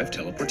a real-life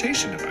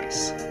teleportation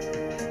device.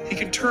 He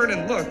can turn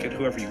and look at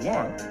whoever you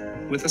want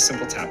with a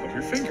simple tap of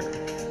your finger.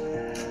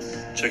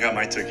 Check out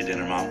my turkey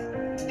dinner, Mom.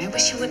 I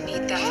wish you wouldn't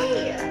eat that.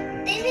 Hey,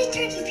 they make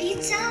turkey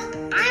pizza?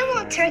 I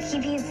want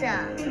turkey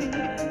pizza.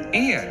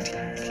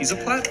 And he's a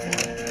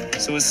platform,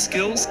 so his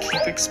skills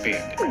keep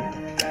expanding.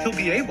 He'll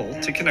be able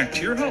to connect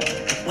to your home.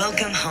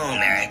 Welcome home,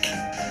 Eric.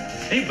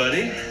 Hey,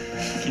 buddy.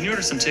 Can you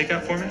order some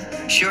takeout for me?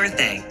 Sure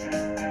thing.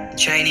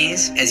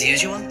 Chinese, as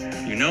usual?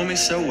 You know me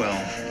so well.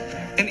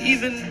 And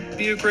even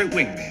be a great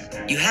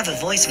wingman. You have a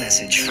voice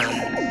message from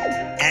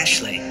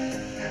Ashley.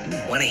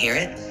 Want to hear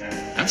it?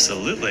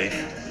 Absolutely.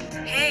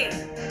 Hey,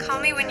 call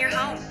me when you're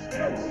home.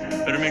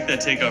 Better make that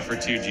takeout for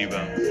two,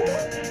 Jibo.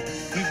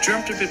 We've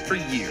dreamt of it for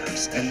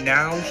years, and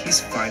now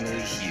he's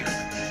finally here.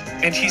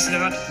 And he's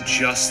not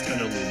just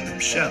an aluminum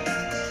shell,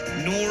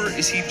 nor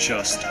is he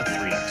just a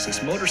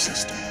 3-axis motor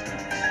system.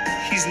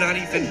 He's not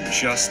even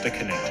just a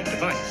connected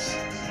device.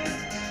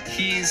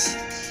 He's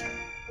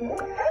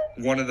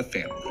one of the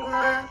family.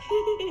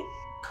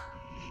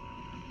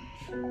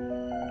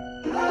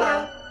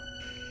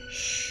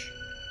 Shh.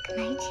 Good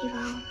night,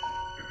 Jibo.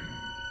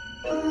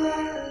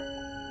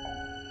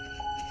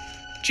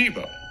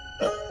 Jibo,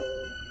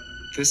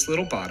 this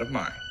little bot of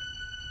mine.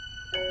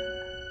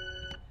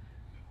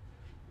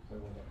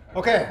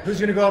 Okay, who's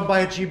gonna go out and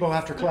buy a Jibo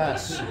after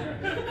class?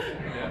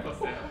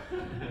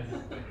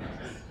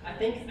 I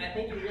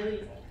think you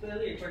really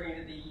clearly, according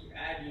to the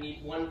ad, you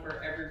need one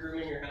for every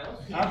room in your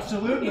house.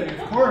 Absolutely, of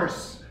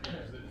course.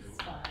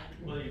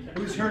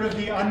 Who's heard of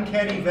the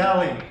Uncanny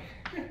Valley?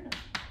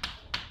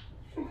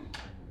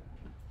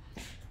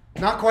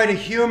 Not quite a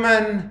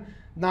human,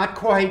 not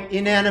quite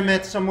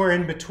inanimate, somewhere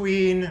in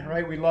between,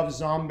 right? We love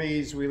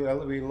zombies, we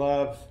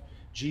love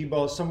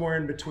Jibo, somewhere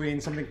in between,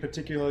 something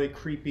particularly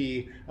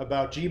creepy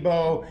about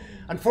Jibo.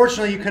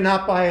 Unfortunately, you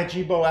cannot buy a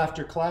Jibo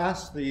after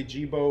class. The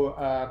Jibo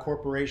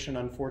Corporation,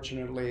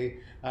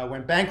 unfortunately,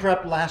 went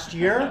bankrupt last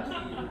year.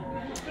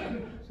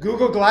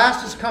 Google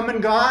Glass has come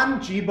and gone.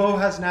 Jibo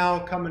has now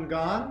come and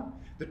gone.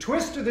 The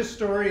twist to this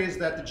story is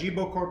that the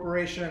Jibo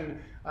Corporation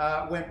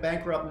went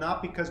bankrupt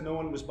not because no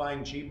one was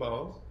buying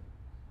Jibo.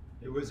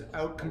 It was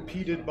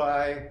outcompeted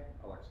by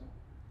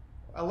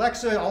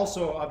Alexa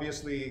also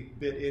obviously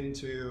bit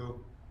into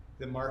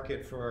the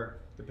market for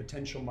the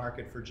potential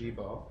market for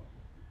Jibo.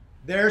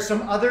 There are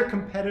some other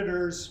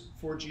competitors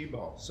for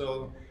Jibo.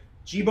 So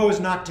Jibo is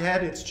not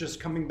dead, it's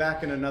just coming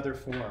back in another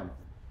form.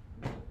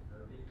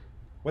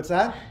 What's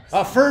that?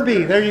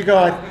 Furby, there you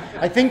go.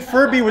 I think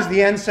Furby was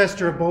the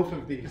ancestor of both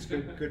of these.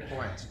 Good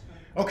points.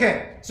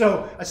 Okay,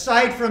 so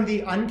aside from the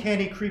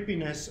uncanny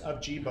creepiness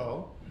of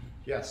Jibo,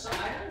 yes? So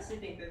I honestly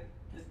think that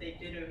they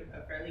did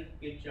a fairly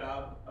good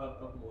job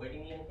of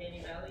avoiding the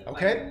Uncanny Valley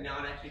Okay. by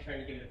not actually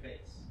trying to give it a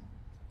face.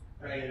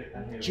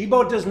 Right?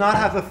 Jibo does not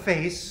have a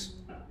face.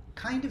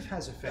 Kind of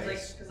has a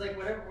face. Because like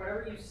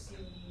whenever you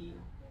see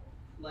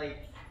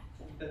like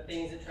the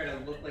things that try to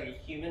look like a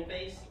human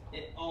face,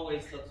 it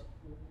always looks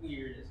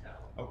weird as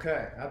hell.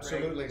 Okay,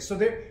 absolutely. Right? So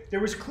there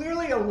was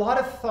clearly a lot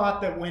of thought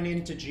that went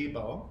into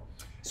Jibo.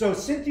 So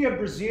Cynthia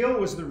Brazil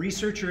was the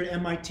researcher at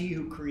MIT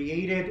who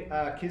created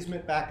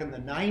Kismet back in the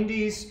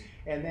 90s.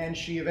 And then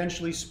she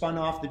eventually spun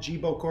off the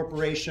Jibo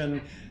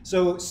Corporation.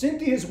 So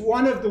Cynthia is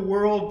one of the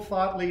world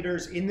thought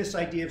leaders in this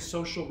idea of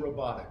social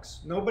robotics.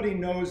 Nobody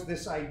knows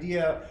this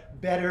idea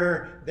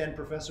better than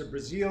Professor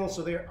Brazil.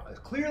 So there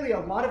clearly a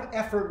lot of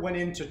effort went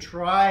in to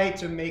try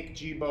to make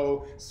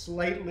Jibo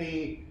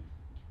slightly,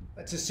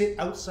 to sit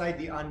outside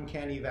the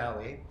uncanny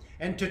valley,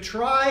 and to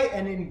try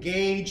and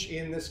engage,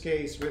 in this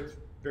case, with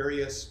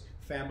various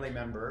family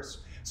members.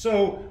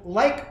 So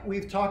like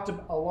we've talked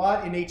a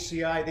lot in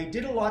HCI, they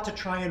did a lot to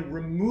try and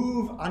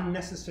remove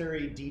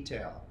unnecessary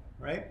detail,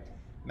 right?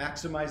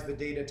 Maximize the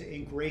data to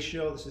ink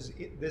ratio. This is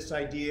this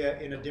idea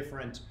in a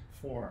different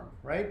form,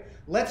 right?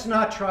 Let's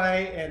not try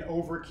and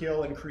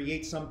overkill and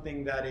create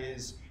something that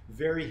is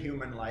very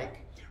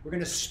human-like. We're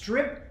going to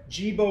strip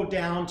Jibo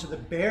down to the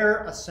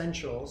bare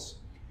essentials,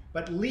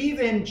 but leave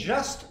in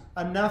just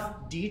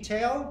enough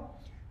detail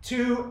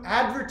to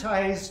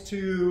advertise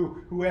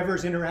to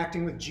whoever's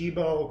interacting with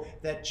Jibo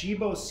that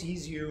Jibo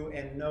sees you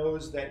and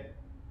knows that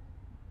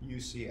you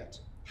see it.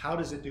 How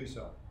does it do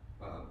so?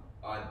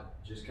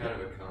 Just kind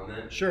of a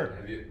comment. Sure.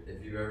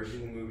 If you've ever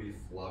seen the movie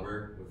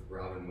Flubber with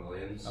Robin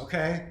Williams,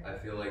 okay, I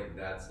feel like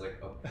that's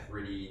like a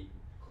pretty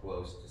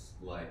close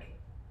to like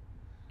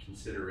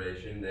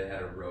consideration, they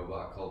had a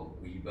robot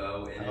called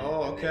Weibo in it.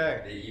 Oh, and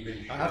okay. They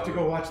even showed, I have to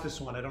go watch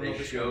this one. I don't know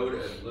this showed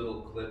one. a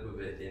little clip of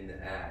it in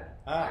the ad,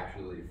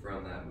 actually,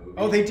 from that movie.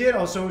 Oh, they did?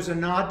 Oh, so it was a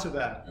nod to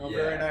that. Oh, yeah,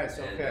 very nice.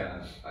 and, Okay.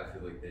 I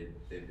feel like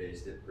they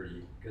based it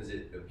pretty, because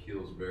it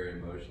appeals very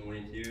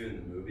emotionally to you in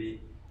the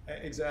movie.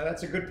 Exactly.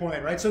 That's a good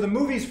point, right? So the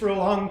movies for a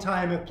long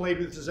time have played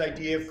with this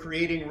idea of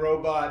creating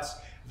robots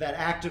that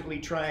actively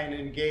try and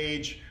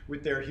engage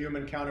with their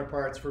human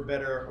counterparts for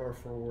better or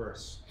for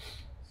worse.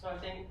 So I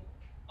think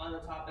on the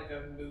topic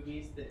of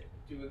movies that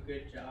do a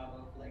good job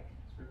of like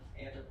sort of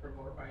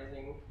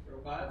anthropomorphizing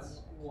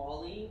robots,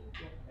 WALL-E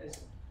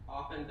has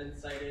often been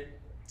cited.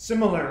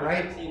 Similar,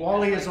 right? Seen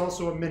WALL-E like- is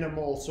also a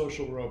minimal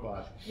social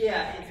robot.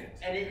 Yeah,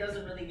 and it does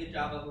a really good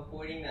job of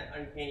avoiding that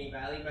uncanny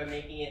valley by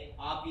making it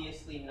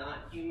obviously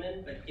not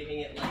human, but giving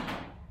it like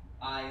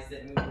eyes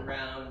that move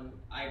around,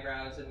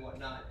 eyebrows and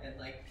whatnot, and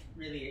like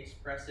really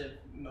expressive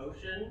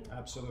motion.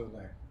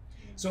 Absolutely.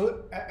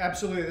 So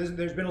absolutely,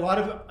 there's been a lot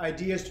of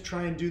ideas to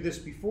try and do this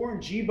before,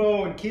 and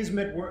Jibo and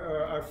Kismet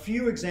are a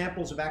few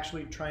examples of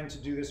actually trying to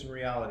do this in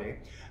reality.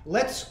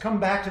 Let's come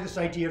back to this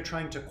idea of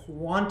trying to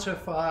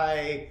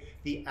quantify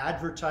the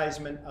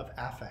advertisement of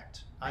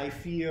affect. I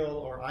feel,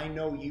 or I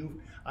know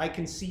you, I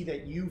can see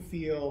that you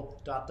feel ...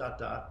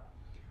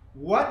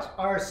 What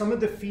are some of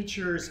the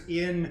features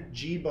in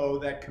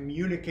Jibo that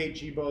communicate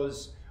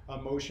Jibo's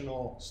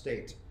emotional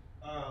state?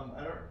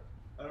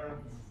 I don't know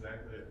if this is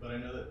exactly it, but I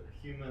know that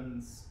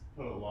humans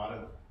put a lot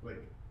of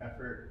like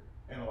effort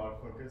and a lot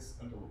of focus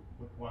into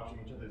watching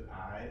each other's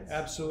eyes.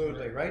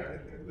 Absolutely, right?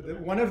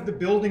 One of the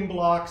building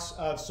blocks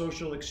of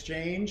social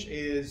exchange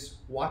is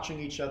watching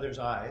each other's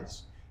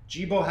eyes.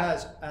 Jibo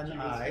has an Jibo's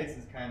eye. face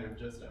is kind of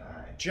just an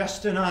eye.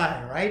 Just an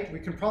eye, right? We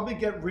can probably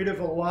get rid of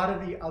a lot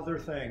of the other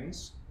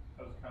things.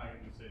 I was kind of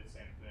going to say the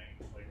same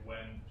thing. Like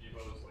when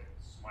Jibo's like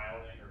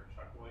smiling or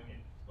chuckling,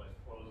 it like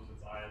closes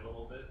its eye a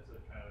little bit. So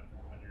kind of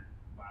when you're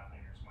laughing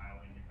or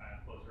smiling, you kind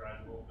of close your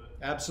eyes a little bit.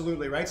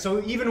 Absolutely, right?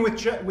 So even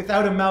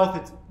without a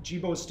mouth,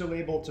 Jibo is still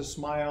able to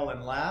smile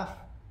and laugh.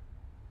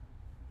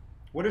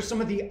 What are some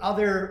of the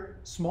other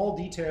small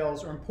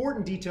details or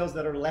important details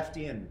that are left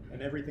in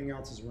and everything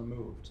else is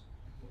removed?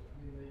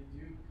 I mean, they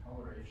do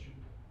coloration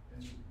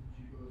in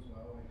Jibo as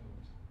well, like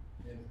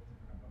they have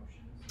different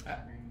emotions.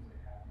 Green is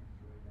like happy,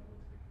 joy, yellow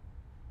is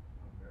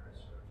like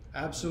embarrassed.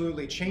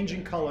 Absolutely,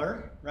 changing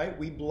color, right?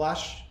 We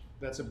blush.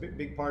 That's a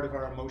big part of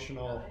our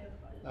emotional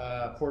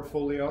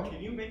portfolio.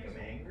 Can you make them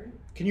angry?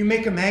 Can you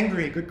make them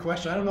angry? Good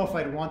question. I don't know if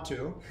I'd want to.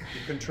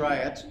 You can try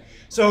it.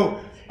 So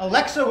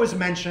Alexa was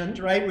mentioned,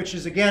 right? Which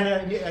is again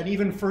an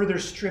even further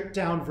stripped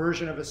down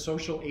version of a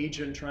social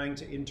agent trying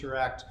to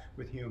interact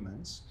with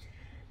humans.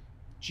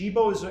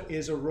 Jibo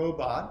is a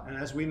robot, and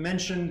as we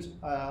mentioned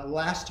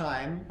last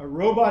time, a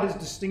robot is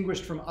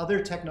distinguished from other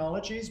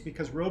technologies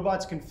because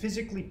robots can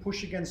physically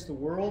push against the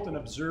world and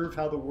observe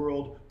how the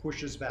world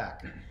pushes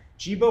back.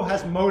 Jibo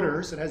has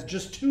motors. It has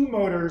just 2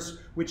 motors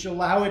which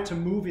allow it to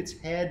move its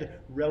head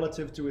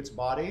relative to its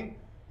body,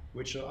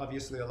 which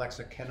obviously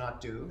Alexa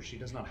cannot do. She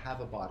does not have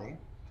a body.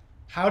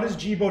 How does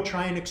Jibo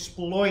try and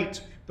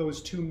exploit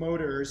those 2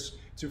 motors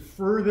to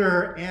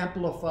further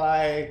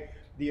amplify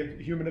the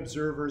human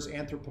observer's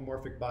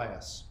anthropomorphic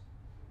bias?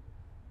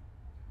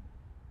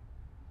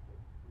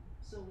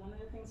 So one of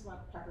the things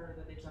about Pepper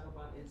that they talk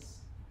about is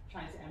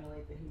trying to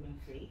emulate the human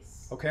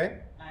face. Okay.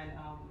 And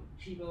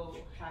Jibo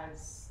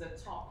has, the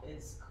top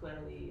is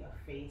clearly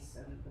a face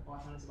and the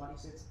bottom is a body.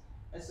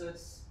 So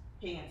it's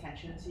paying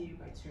attention to you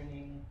by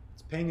turning.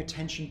 It's paying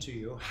attention to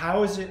you.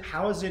 How is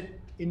it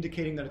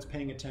indicating that it's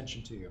paying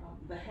attention to you?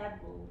 The head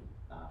will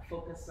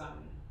focus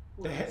on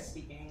who The is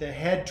speaking. The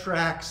head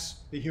tracks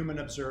the human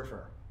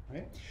observer,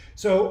 right?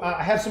 So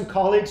I have some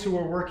colleagues who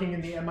were working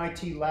in the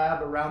MIT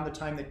lab around the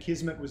time that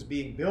Kismet was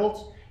being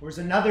built. There was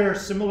another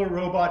similar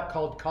robot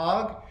called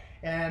Cog,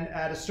 and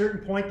at a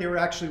certain point they were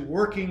actually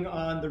working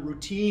on the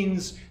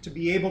routines to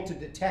be able to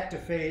detect a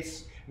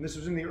face, and this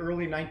was in the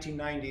early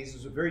 1990s. It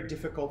was a very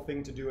difficult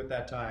thing to do at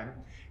that time,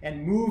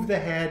 and move the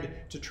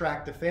head to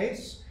track the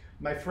face.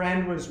 My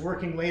friend was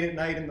working late at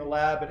night in the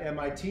lab at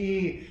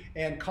MIT,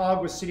 and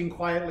Cog was sitting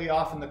quietly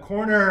off in the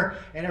corner,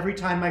 and every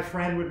time my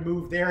friend would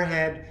move their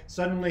head,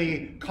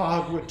 suddenly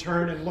Cog would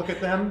turn and look at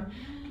them,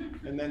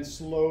 and then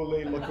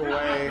slowly look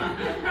away,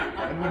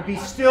 and would be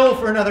still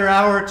for another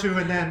hour or two,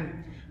 and then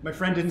my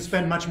friend didn't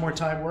spend much more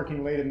time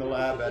working late in the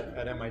lab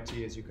at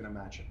MIT, as you can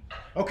imagine.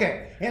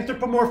 Okay,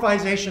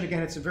 anthropomorphization,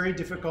 again, it's a very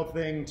difficult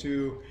thing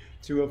to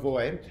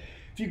avoid.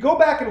 If you go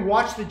back and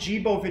watch the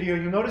Jibo video,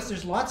 you'll notice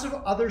there's lots of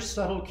other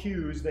subtle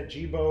cues that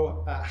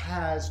Jibo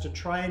has to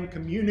try and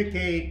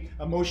communicate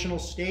emotional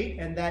state,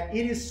 and that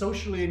it is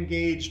socially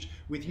engaged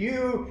with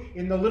you.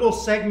 In the little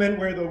segment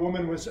where the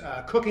woman was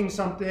cooking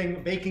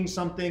something, baking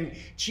something,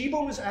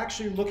 Jibo was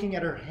actually looking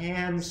at her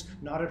hands,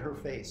 not at her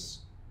face.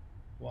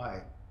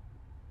 Why?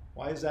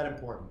 Why is that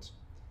important?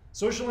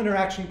 Social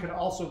interaction can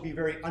also be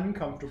very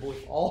uncomfortable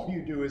if all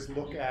you do is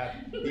look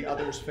at the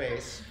other's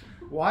face.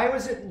 Why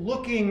was it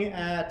looking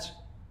at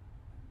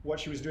what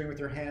she was doing with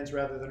her hands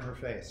rather than her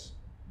face?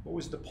 What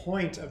was the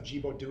point of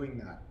Jibo doing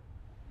that?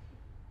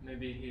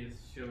 Maybe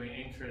he's showing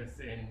interest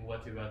in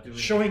what you are doing.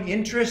 Showing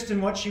interest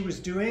in what she was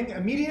doing.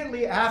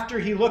 Immediately after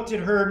he looked at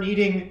her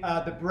needing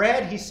the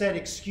bread, he said,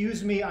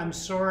 "Excuse me, I'm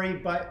sorry,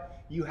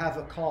 but you have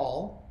a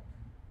call."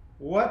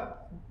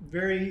 What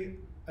very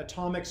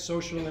atomic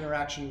social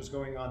interaction was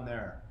going on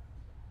there?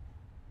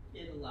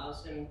 It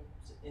allows him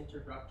to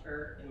interrupt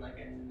her in like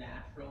a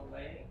natural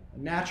way. A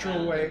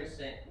natural way.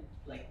 Just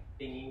like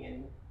binging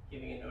and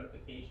giving a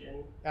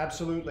notification.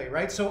 Absolutely,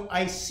 right? So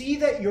I see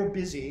that you're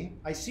busy.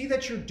 I see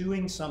that you're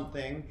doing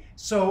something.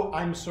 So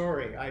I'm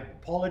sorry. I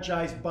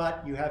apologize,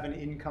 but you have an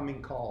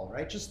incoming call,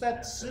 right? Just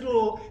that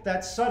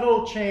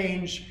subtle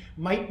change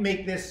might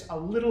make this a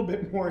little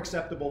bit more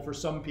acceptable for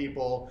some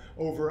people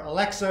over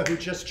Alexa, who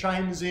just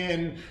chimes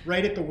in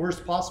right at the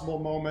worst possible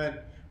moment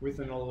with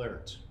an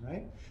alert,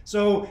 right?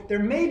 So there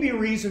may be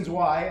reasons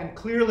why, and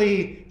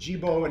clearly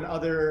Jibo and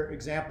other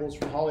examples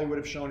from Hollywood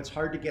have shown it's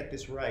hard to get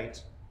this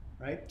right?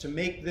 To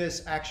make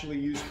this actually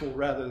useful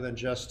rather than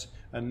just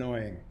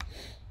annoying.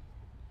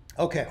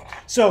 Okay,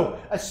 so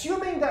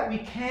assuming that we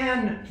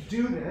can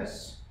do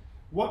this,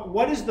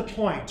 what is the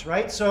point,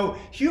 right? So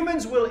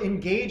humans will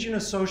engage in a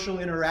social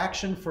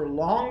interaction for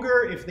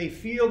longer if they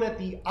feel that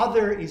the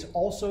other is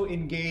also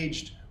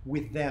engaged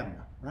with them,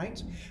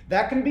 right?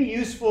 That can be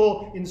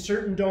useful in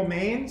certain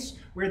domains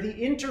where the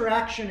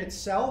interaction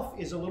itself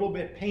is a little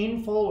bit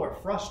painful or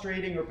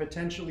frustrating or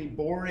potentially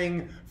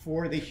boring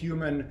for the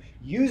human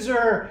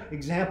user.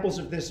 Examples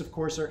of this, of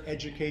course, are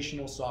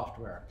educational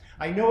software.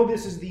 I know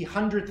this is the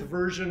 100th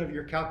version of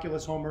your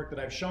calculus homework that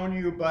I've shown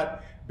you,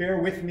 but bear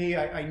with me.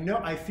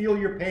 I feel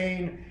your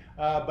pain,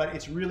 but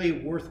it's really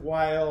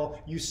worthwhile.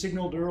 You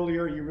signaled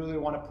earlier you really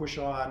want to push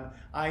on.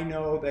 I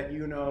know that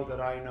you know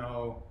that I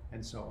know,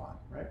 and so on,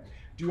 right?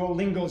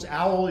 Duolingo's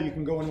OWL, you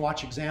can go and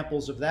watch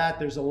examples of that.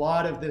 There's a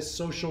lot of this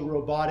social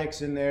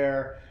robotics in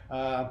there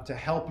to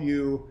help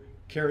you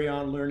carry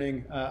on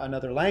learning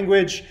another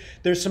language.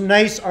 There's some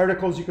nice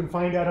articles you can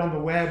find out on the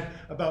web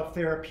about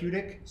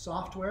therapeutic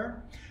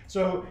software.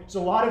 So it's a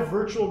lot of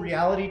virtual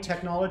reality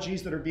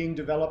technologies that are being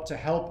developed to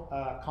help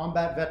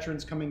combat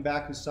veterans coming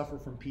back who suffer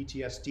from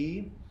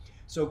PTSD.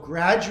 So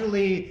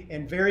gradually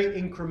and very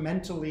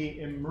incrementally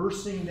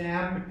immersing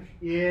them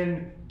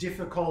in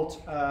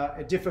difficult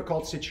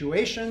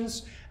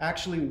situations,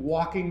 actually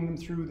walking them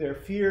through their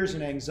fears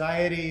and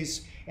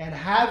anxieties, and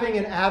having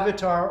an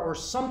avatar or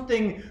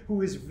something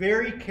who is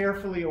very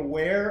carefully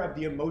aware of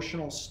the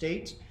emotional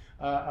state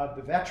of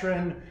the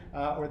veteran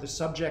or the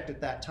subject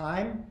at that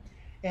time,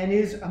 and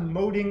is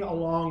emoting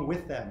along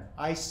with them.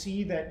 I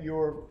see that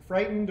you're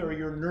frightened or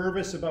you're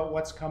nervous about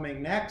what's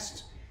coming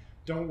next.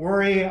 Don't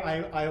worry,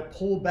 I'll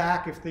pull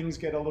back if things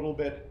get a little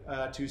bit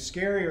too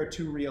scary or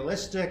too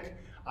realistic.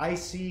 I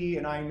see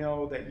and I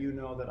know that you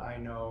know that I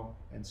know,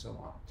 and so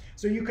on.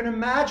 So you can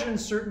imagine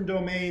certain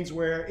domains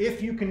where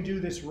if you can do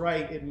this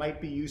right, it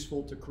might be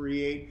useful to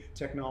create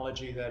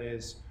technology that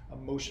is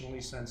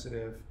emotionally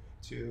sensitive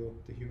to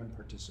the human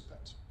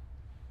participant.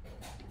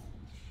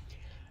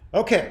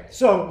 Okay,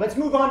 so let's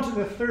move on to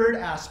the third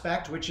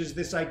aspect, which is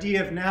this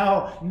idea of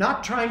now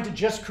not trying to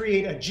just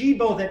create a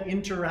Jibo that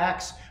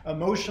interacts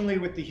emotionally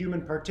with the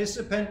human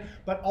participant,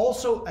 but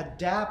also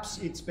adapts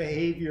its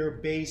behavior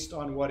based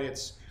on what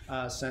it's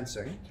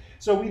sensing.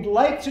 So we'd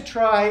like to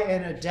try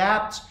and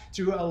adapt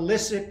to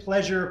elicit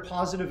pleasure,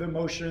 positive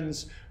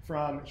emotions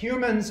from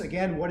humans.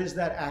 Again, what does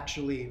that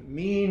actually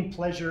mean?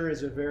 Pleasure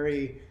is a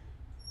very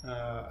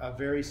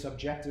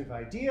subjective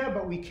idea,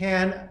 but we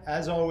can,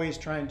 as always,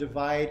 try and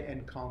divide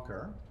and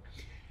conquer.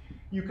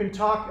 You can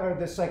talk,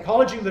 the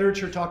psychology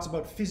literature talks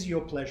about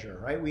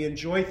physiopleasure, right? We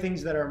enjoy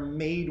things that are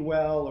made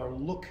well or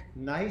look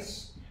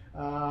nice.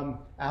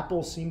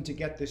 Apple seemed to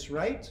get this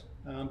right.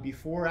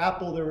 Before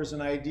Apple, there was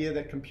an idea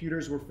that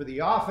computers were for the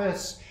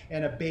office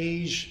and a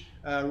beige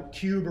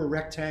cube or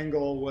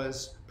rectangle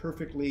was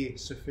perfectly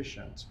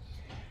sufficient.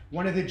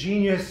 One of the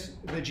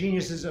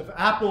geniuses of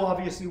Apple,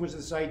 obviously, was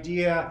this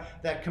idea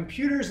that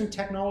computers and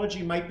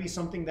technology might be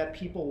something that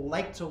people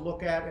like to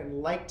look at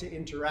and like to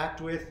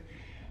interact with.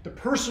 The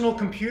personal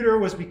computer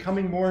was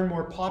becoming more and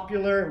more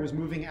popular. It was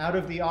moving out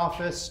of the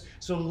office.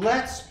 So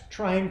let's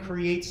try and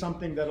create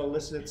something that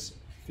elicits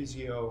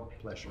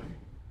physio-pleasure.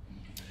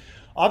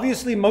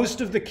 Obviously,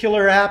 most of the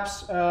killer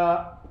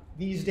apps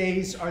these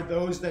days are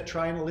those that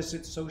try and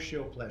elicit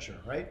socio-pleasure,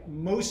 right?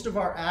 Most of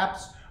our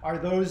apps are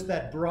those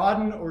that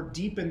broaden or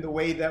deepen the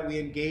way that we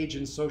engage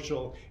in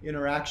social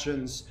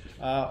interactions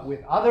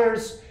with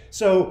others.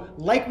 So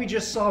like we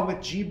just saw with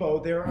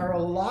Jibo, there are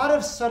a lot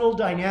of subtle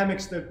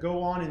dynamics that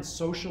go on in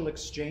social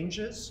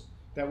exchanges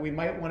that we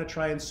might want to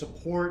try and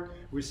support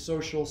with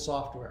social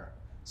software,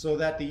 so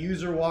that the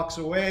user walks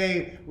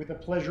away with a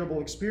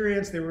pleasurable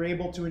experience. They were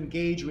able to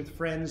engage with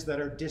friends that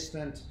are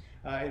distant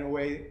in a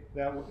way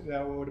that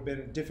would have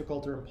been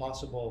difficult or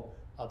impossible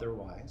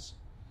otherwise.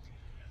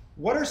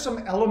 What are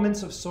some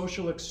elements of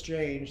social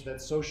exchange that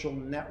social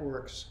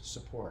networks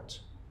support?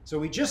 So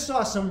we just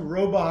saw some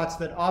robots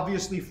that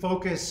obviously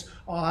focus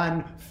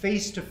on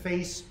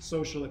face-to-face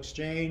social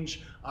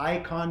exchange, eye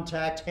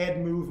contact,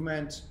 head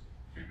movement,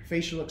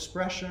 facial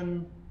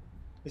expression.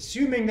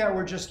 assuming that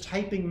we're just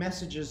typing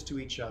messages to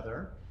each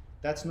other,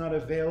 that's not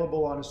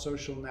available on a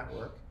social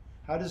network.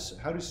 How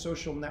do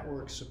social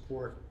networks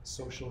support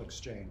social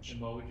exchange?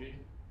 Emoji.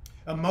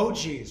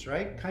 Emojis,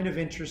 right? Kind of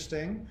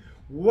interesting.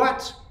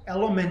 What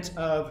element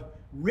of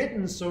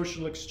written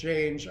social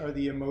exchange are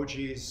the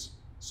emojis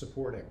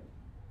supporting?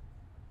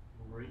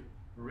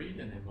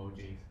 Written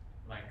emojis,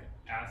 like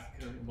ask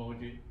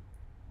emoji,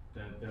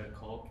 the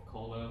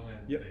column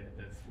and yep.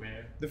 the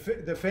square.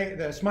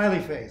 The smiley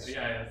face.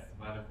 Yeah,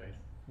 smiley face.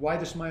 Why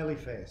the smiley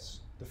face?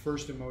 The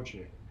first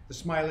emoji. The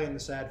smiley and the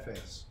sad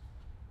face.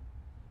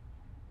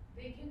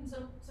 They can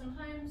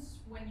sometimes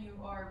when you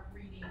are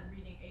reading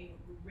a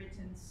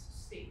written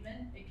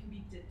statement, it can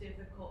be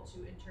difficult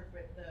to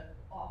interpret the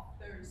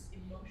author's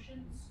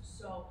emotions.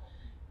 So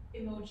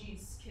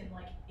emojis can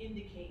like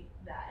indicate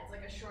that. It's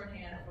like a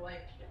shorthand for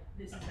like,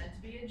 this is meant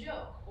to be a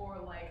joke, or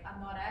like,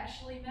 I'm not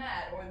actually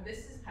mad, or this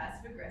is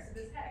passive aggressive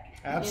as heck.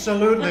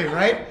 Absolutely,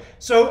 right?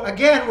 So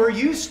again, we're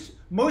used,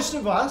 most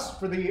of us,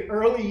 for the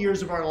early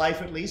years of our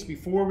life at least,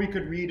 before we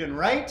could read and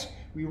write,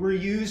 we were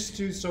used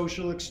to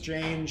social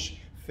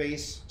exchange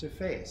face to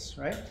face,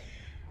 right?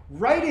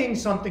 Writing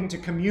something to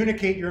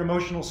communicate your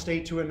emotional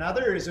state to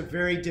another is a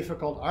very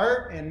difficult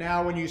art, and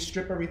now when you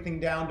strip everything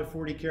down to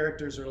 40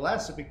 characters or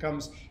less, it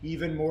becomes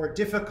even more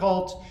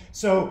difficult.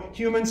 So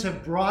humans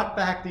have brought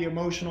back the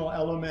emotional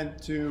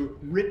element to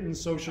written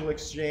social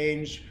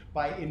exchange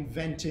by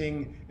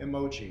inventing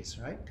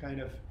emojis, right? Kind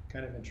of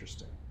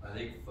interesting. I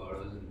think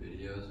photos and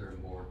videos are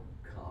more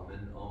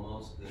common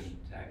almost than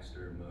text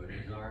or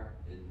emojis are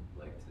in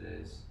like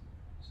today's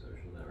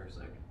social networks.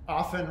 Like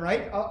often,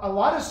 right? A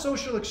lot of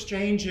social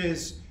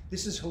exchanges,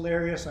 this is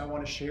hilarious, I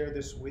want to share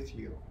this with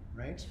you,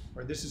 right?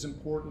 Or this is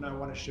important, I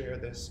want to share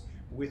this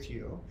with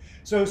you.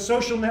 So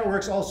social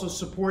networks also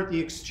support the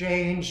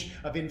exchange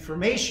of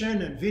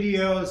information and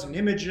videos and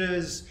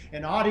images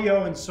and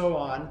audio and so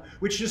on,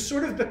 which is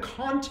sort of the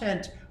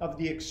content of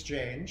the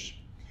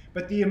exchange.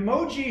 But the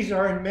emojis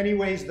are in many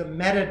ways the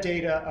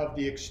metadata of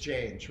the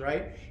exchange,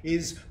 right?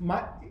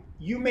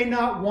 You may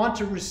not want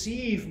to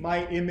receive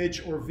my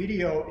image or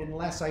video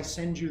unless I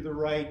send you the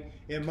right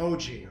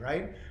emoji,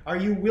 right? Are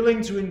you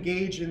willing to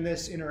engage in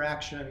this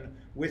interaction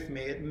with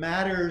me? It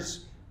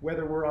matters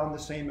whether we're on the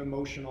same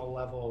emotional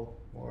level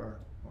or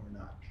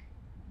not.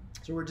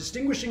 So we're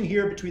distinguishing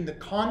here between the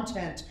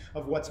content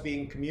of what's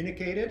being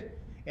communicated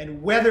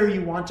and whether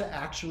you want to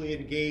actually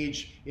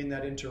engage in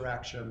that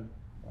interaction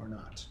or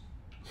not.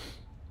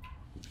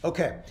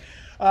 Okay.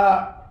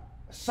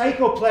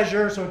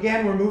 Psychopleasure, so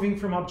again, we're moving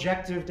from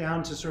objective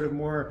down to sort of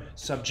more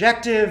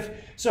subjective.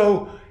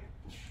 So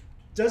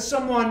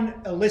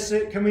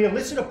can we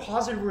elicit a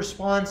positive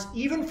response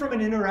even from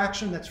an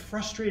interaction that's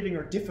frustrating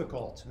or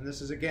difficult? And this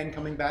is again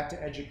coming back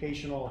to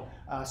educational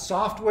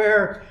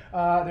software.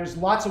 There's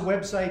lots of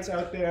websites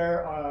out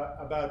there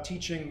about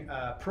teaching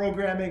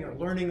programming or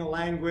learning a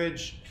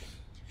language.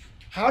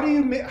 How do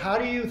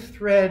you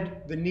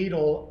thread the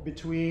needle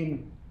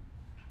between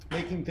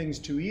making things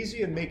too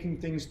easy and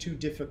making things too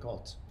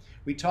difficult?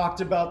 We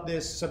talked about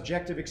this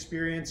subjective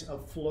experience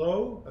of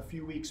flow a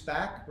few weeks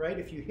back, right?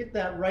 If you hit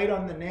that right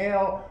on the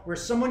nail, where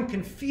someone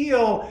can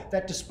feel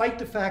that despite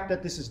the fact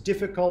that this is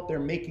difficult, they're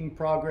making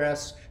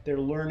progress, they're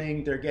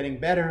learning, they're getting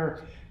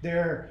better,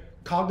 they're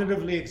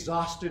cognitively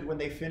exhausted when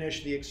they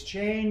finish the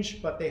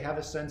exchange, but they have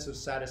a sense of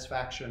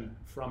satisfaction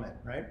from it,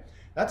 right?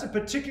 That's a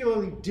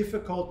particularly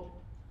difficult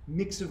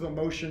mix of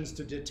emotions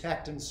to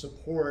detect and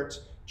support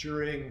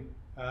during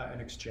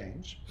an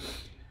exchange.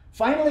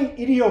 Finally,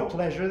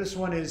 ideopleasure. This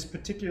one is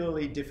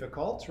particularly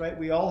difficult, right?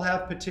 We all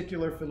have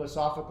particular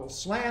philosophical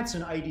slants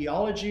and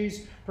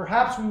ideologies.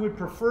 Perhaps we would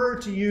prefer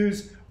to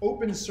use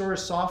open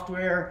source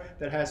software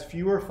that has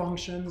fewer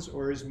functions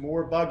or is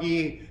more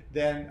buggy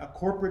than a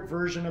corporate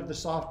version of the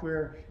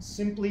software,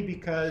 simply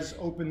because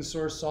open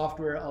source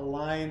software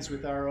aligns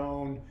with our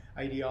own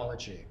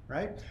ideology,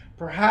 right?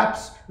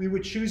 Perhaps we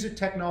would choose a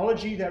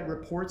technology that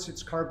reports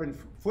its carbon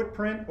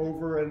footprint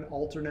over an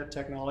alternate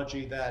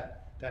technology that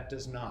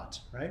does not,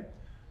 right?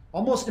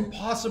 Almost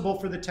impossible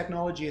for the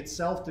technology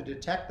itself to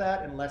detect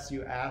that unless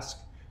you ask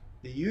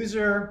the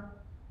user.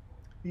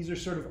 These are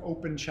sort of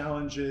open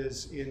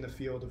challenges in the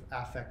field of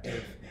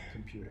affective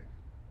computing.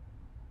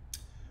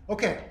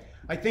 Okay,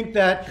 I think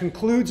that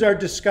concludes our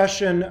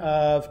discussion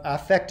of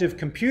affective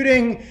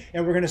computing,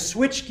 and we're going to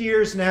switch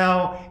gears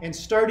now and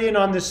start in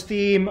on this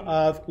theme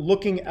of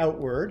looking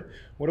outward.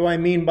 What do I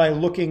mean by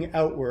looking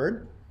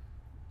outward?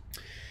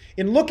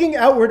 In looking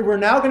outward, we're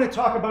now going to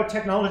talk about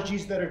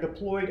technologies that are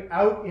deployed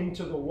out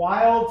into the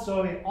wild.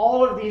 So in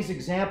all of these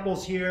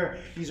examples here,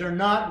 these are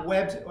not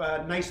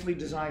nicely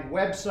designed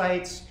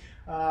websites.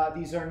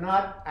 These are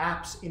not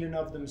apps in and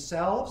of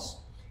themselves.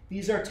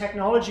 These are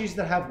technologies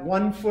that have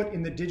one foot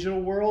in the digital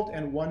world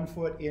and one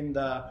foot in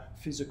the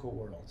physical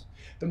world.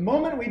 The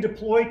moment we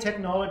deploy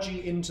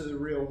technology into the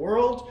real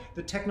world,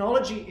 the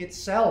technology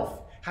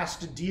itself has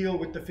to deal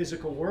with the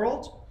physical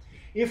world.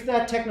 If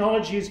that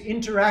technology is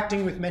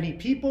interacting with many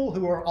people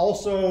who are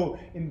also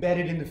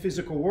embedded in the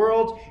physical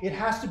world, it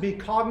has to be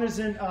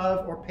cognizant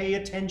of or pay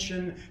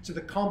attention to the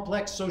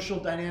complex social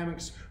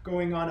dynamics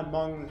going on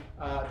among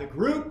the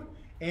group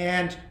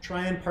and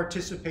try and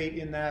participate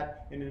in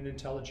that in an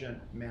intelligent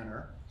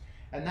manner.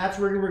 And that's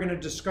where we're going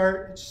to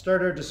start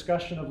our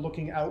discussion of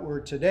looking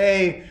outward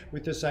today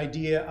with this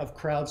idea of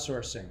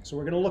crowdsourcing. So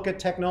we're going to look at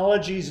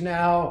technologies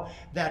now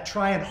that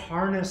try and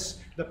harness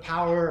the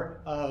power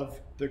of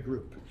the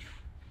group.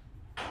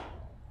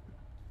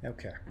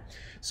 Okay,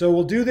 so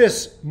we'll do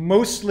this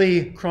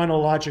mostly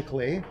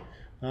chronologically.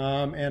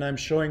 And I'm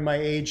showing my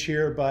age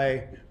here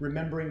by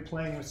remembering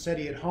playing with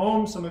SETI at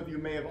home. Some of you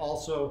may have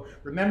also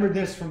remembered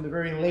this from the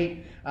very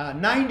late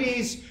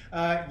 90s.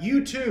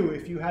 You too,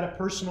 if you had a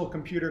personal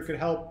computer, could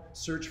help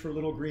search for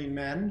little green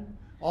men.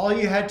 All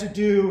you had to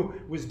do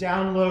was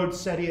download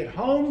SETI at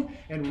home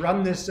and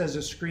run this as a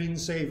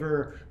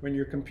screensaver when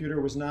your computer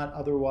was not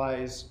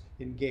otherwise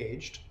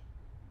engaged.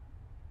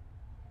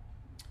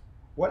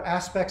 What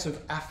aspects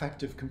of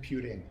affective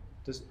computing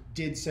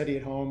did SETI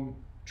at home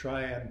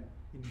try and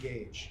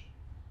engage?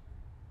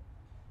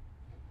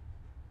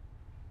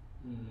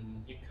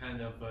 It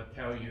kind of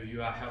tell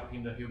you are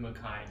helping the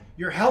humankind.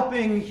 You're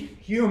helping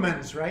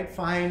humans, right?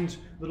 Find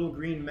little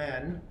green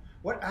men.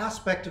 What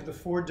aspect of the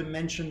 4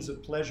 dimensions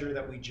of pleasure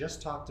that we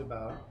just talked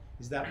about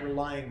is that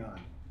relying on?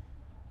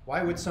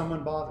 Why would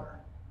someone bother?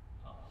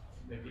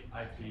 Maybe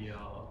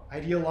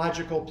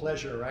ideological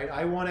pleasure, right?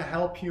 I want to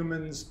help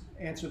humans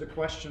answer the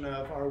question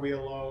of, are we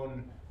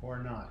alone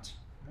or not,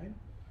 right?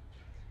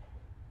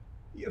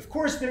 Of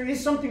course, there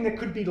is something that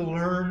could be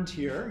learned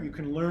here. You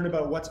can learn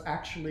about what's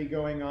actually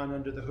going on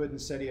under the hood in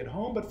SETI at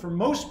home. But for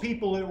most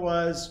people, it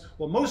was,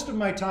 well, most of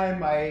my time,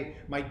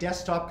 my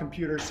desktop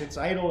computer sits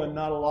idle and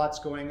not a lot's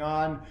going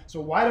on.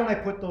 So why don't I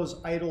put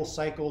those idle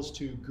cycles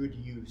to good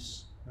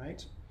use,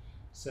 right?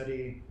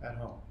 SETI at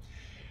home.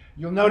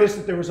 You'll notice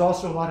that there was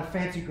also a lot of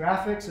fancy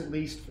graphics, at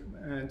least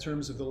in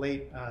terms of the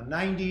late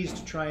 90s,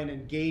 to try and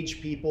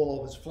engage people.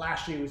 It was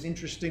flashy, it was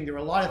interesting. There were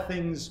a lot of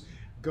things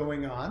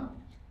going on.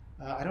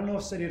 I don't know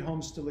if SETI at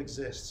home still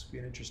exists. It'd be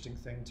an interesting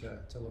thing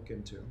to look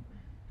into.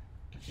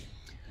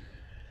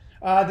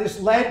 This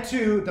led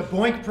to the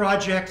BOINC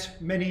project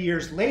many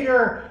years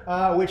later,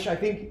 which I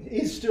think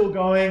is still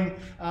going.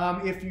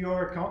 If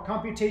you're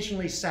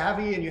computationally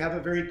savvy and you have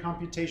a very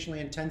computationally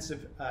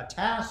intensive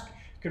task,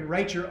 you can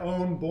write your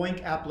own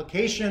BOINC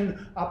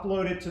application,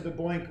 upload it to the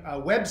BOINC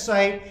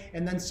website,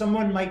 and then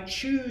someone might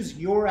choose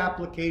your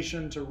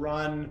application to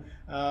run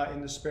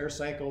in the spare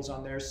cycles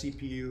on their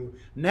CPU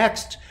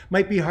next.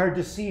 Might be hard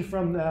to see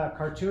from the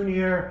cartoon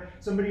here.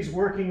 Somebody's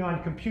working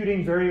on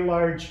computing very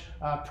large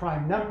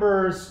prime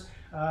numbers.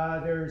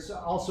 There's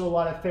also a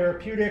lot of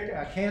therapeutic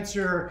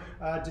cancer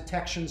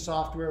detection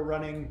software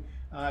running.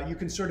 You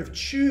can sort of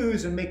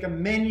choose and make a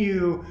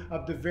menu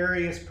of the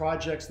various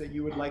projects that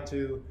you would like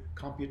to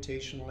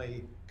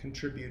computationally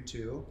contribute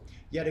to.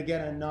 Yet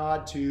again, a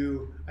nod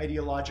to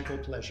ideological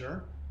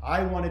pleasure.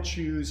 I want to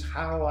choose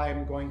how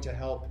I'm going to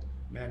help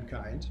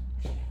mankind.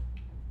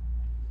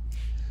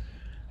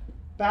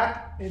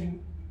 Back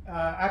in,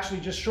 actually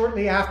just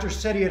shortly after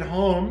SETI at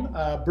home,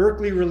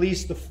 Berkeley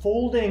released the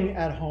Folding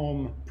at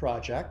Home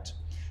project.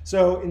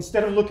 So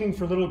instead of looking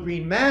for little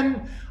green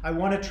men, I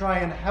want to try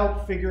and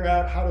help figure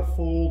out how to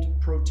fold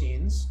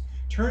proteins.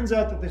 Turns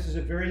out that this is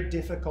a very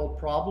difficult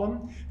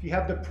problem. If you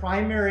have the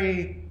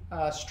primary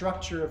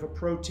structure of a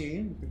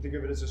protein, you can think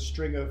of it as a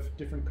string of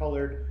different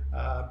colored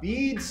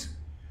beads.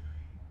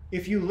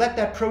 If you let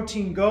that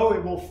protein go,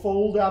 it will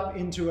fold up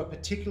into a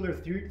particular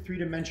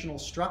three-dimensional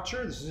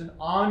structure. This is an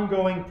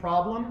ongoing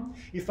problem.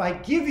 If I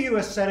give you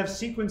a set of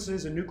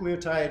sequences, a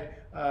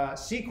nucleotide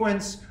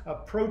sequence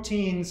of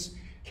proteins,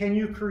 can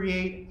you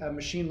create a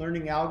machine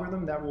learning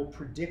algorithm that will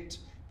predict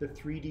the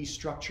 3D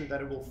structure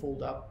that it will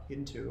fold up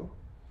into?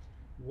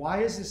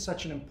 Why is this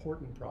such an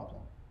important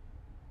problem?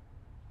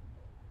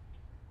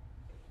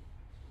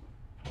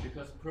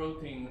 Because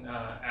protein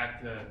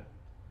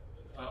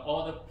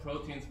all the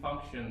proteins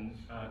function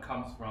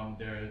comes from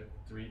their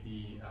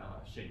 3D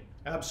shape.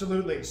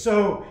 Absolutely.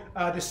 So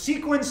the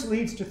sequence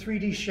leads to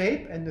 3D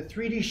shape, and the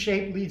 3D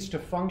shape leads to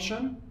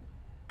function.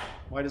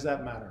 Why does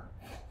that matter?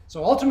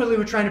 So ultimately,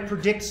 we're trying to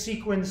predict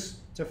sequence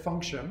to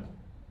function.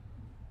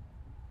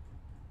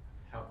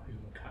 Help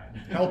humankind.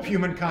 Help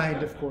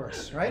humankind, of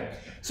course, right?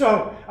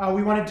 So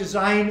we want to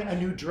design a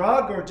new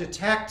drug or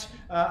detect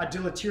a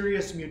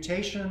deleterious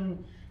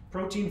mutation.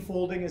 Protein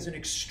folding is an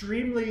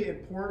extremely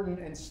important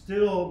and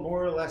still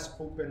more or less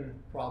open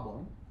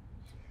problem.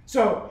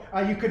 So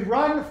you could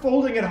run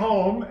Folding at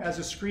Home as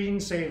a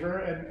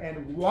screensaver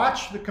and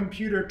watch the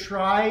computer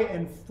try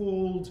and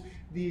fold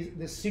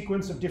the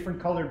sequence of different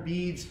colored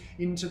beads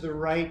into the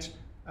right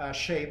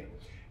shape.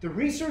 The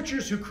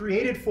researchers who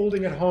created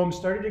Folding at Home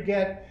started to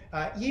get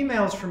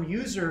emails from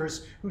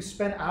users who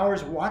spent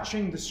hours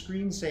watching the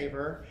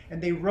screensaver,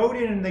 and they wrote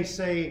in and they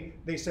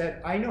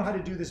said, I know how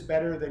to do this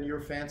better than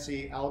your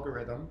fancy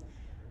algorithm.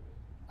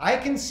 I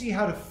can see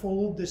how to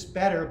fold this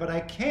better, but I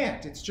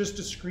can't. It's just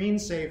a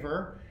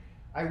screensaver.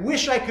 I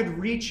wish I could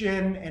reach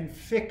in and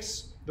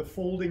fix the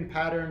folding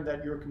pattern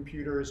that your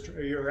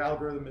your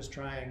algorithm is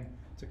trying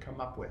to come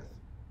up with.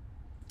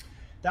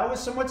 That was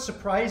somewhat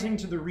surprising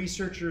to the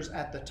researchers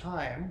at the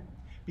time,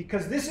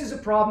 because this is a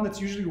problem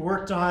that's usually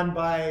worked on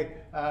by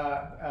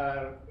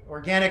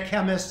organic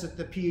chemists at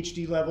the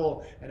PhD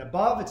level and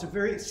above.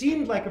 It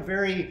seemed like a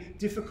very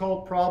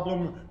difficult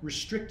problem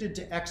restricted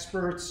to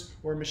experts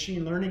or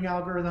machine learning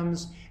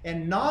algorithms,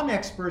 and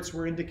non-experts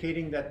were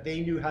indicating that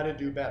they knew how to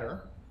do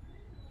better.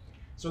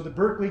 So the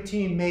Berkeley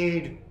team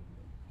made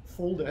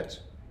Foldit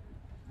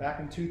back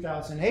in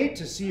 2008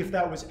 to see if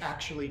that was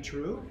actually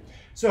true.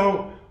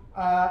 So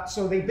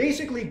they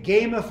basically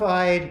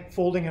gamified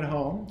folding at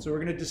home. So we're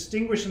going to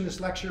distinguish in this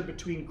lecture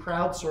between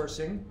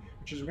crowdsourcing,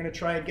 which is we're going to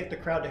try and get the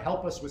crowd to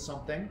help us with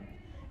something,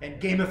 and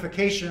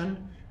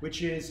gamification,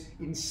 which is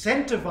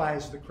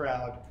incentivize the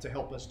crowd to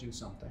help us do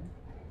something.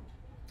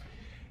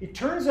 It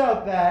turns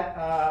out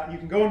that you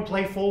can go and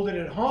play Foldit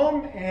at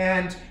home,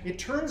 and it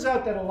turns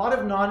out that a lot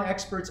of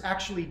non-experts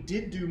actually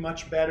did do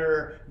much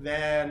better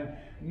than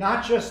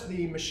not just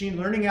the machine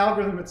learning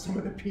algorithm, but some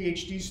of the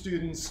PhD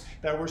students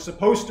that were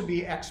supposed to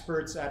be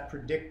experts at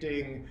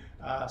predicting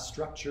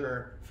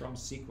structure from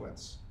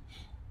sequence.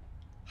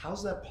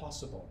 How's that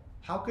possible?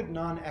 How could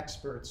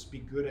non-experts be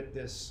good at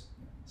this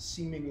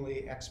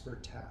seemingly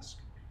expert task?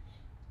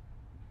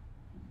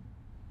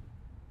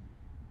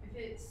 If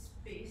it's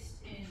based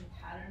in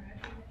pattern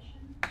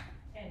recognition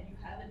and you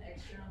have an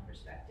external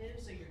perspective,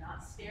 so you're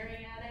not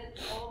staring at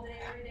it all day,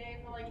 every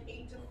day for like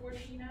 8 to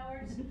 14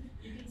 hours,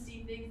 you can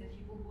see things that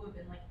people who have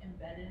been like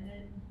embedded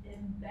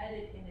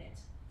in it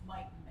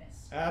might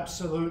miss.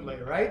 Absolutely,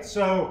 right?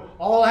 So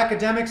all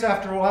academics,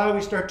 after a while,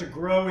 we start to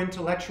grow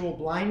intellectual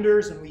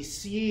blinders and we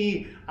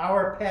see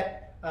our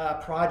pet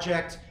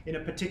project in a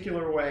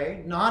particular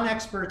way.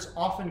 Non-experts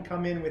often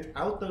come in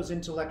without those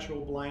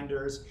intellectual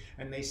blinders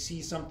and they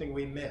see something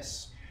we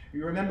miss.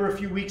 You remember a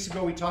few weeks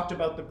ago we talked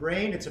about the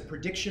brain. It's a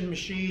prediction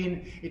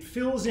machine. It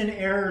fills in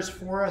errors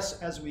for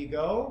us as we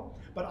go,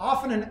 but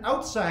often an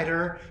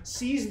outsider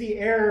sees the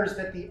errors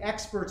that the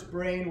expert's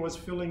brain was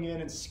filling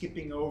in and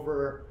skipping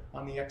over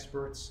on the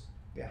expert's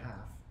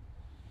behalf.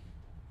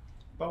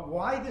 But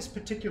why this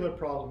particular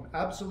problem?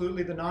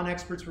 Absolutely, the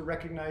non-experts were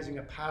recognizing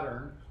a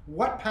pattern.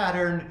 What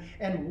pattern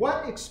and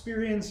what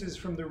experiences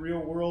from the real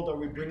world are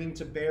we bringing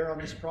to bear on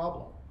this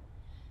problem?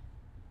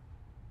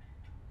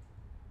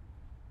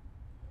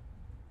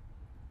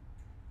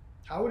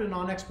 How would a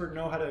non-expert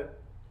know how to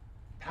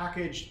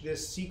package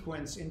this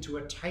sequence into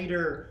a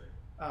tighter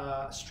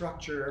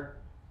structure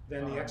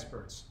than the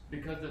experts?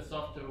 Because the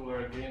software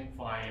will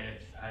gamify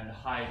it and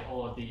hide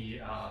all the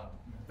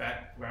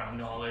background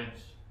knowledge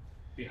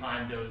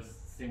behind those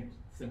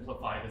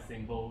simplify the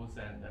symbols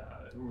and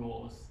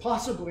rules.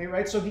 Possibly,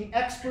 right? So the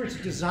experts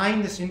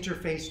designed this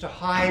interface to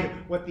hide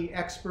what the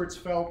experts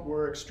felt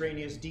were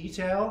extraneous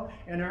detail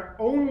and are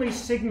only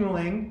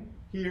signaling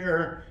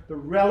here the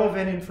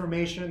relevant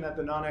information that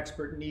the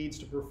non-expert needs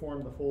to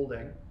perform the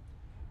folding.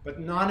 But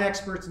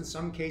non-experts in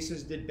some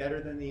cases did better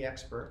than the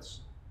experts.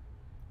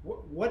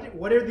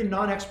 What are the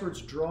non-experts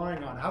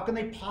drawing on? How can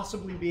they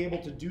possibly be able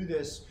to do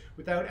this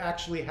without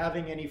actually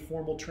having any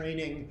formal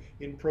training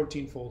in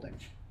protein folding?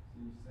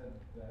 So you said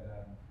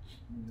that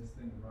this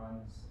thing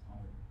runs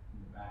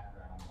in the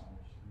background on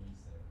the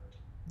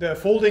screensaver. The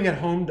folding at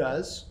home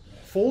does.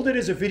 Foldit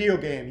is a video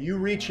game. You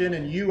reach in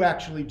and you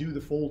actually do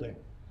the folding.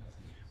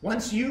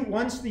 Once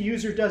the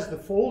user does the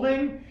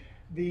folding,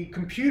 the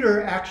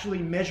computer actually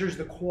measures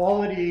the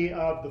quality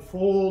of the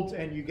fold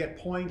and you get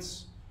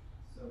points.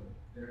 So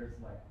there's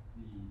like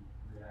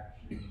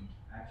the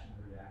action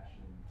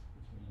reaction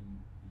between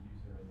the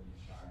user and the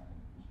environment,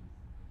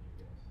 which is the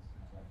video game. So it's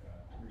kind of like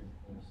a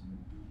reinforcement.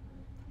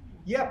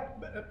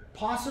 Yep,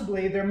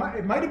 possibly. It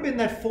might have been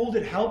that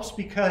Foldit helps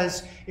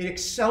because it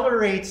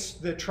accelerates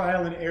the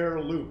trial and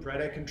error loop,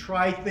 right? I can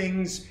try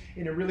things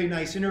in a really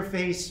nice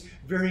interface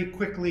very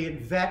quickly and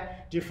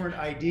vet different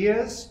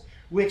ideas,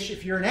 which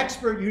if you're an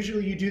expert,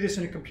 usually you do this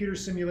in a computer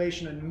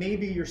simulation and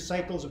maybe your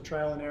cycles of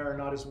trial and error are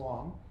not as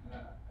long.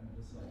 And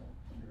just like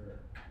you're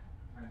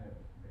kind of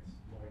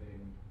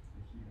exploiting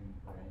the human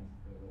brain's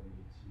ability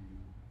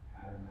to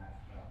pattern match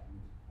without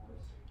brute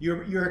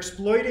force. You're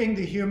exploiting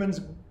the human's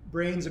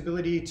brain's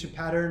ability to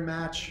pattern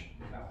match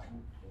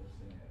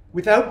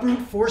without brute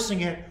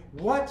forcing it.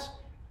 What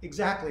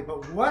exactly?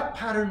 But what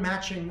pattern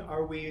matching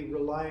are we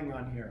relying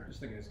on here? I'm just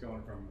thinking it's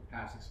going from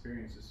past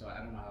experiences, so I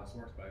don't know how this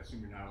works, but I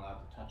assume you're not allowed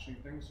to touch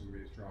anything, so you're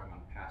just drawing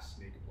on past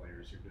Snake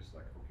players. You're just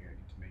like, okay, I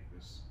need to make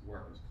this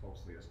work as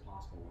closely as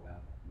possible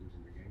without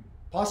losing the game.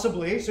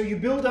 Possibly. So you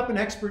build up an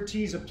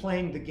expertise of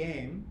playing the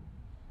game,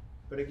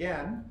 but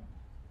again,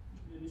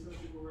 Maybe some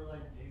people were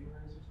like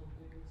gamers or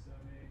something,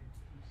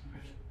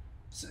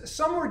 so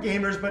some were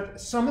gamers, but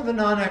some of the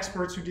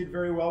non-experts who did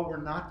very well were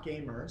not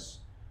gamers.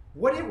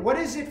 What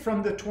is it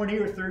from the 20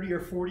 or 30 or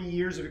 40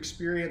 years of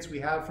experience we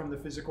have from the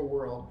physical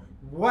world?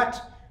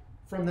 What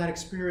from that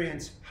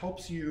experience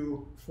helps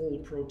you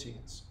fold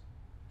proteins?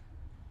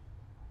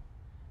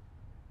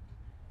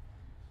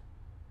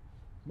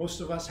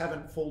 Most of us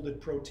haven't folded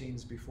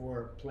proteins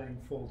before playing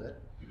Fold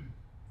It.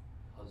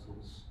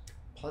 Puzzles.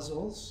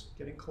 Puzzles,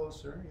 getting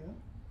closer, yeah.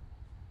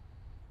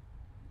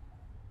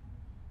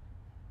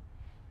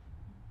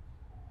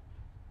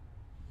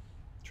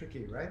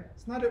 Tricky, right?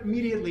 It's not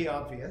immediately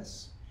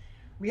obvious.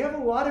 We have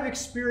a lot of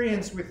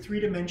experience with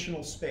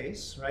three-dimensional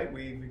space, right?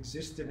 We've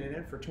existed in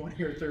it for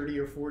 20 or 30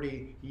 or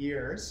 40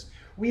 years.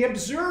 We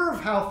observe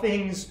how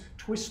things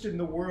twist in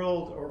the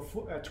world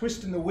or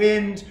twist in the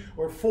wind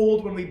or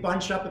fold when we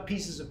bunch up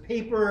pieces of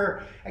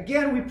paper.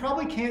 Again, we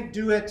probably can't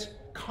do it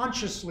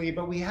consciously,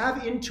 but we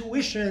have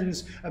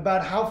intuitions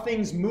about how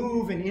things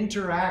move and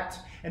interact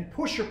and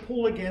push or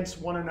pull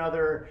against one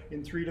another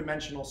in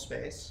three-dimensional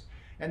space.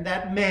 And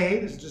that may,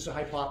 this is just a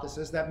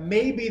hypothesis, that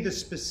may be the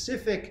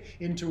specific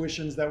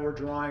intuitions that we're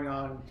drawing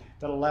on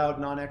that allowed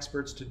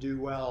non-experts to do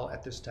well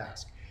at this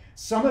task.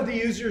 Some of the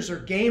users are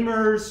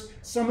gamers,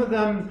 some of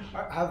them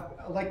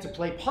like to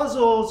play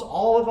puzzles,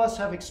 all of us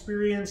have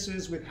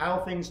experiences with how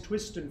things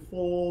twist and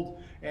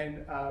fold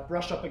and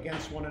brush up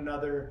against one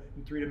another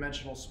in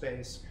three-dimensional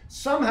space.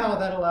 Somehow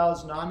that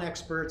allows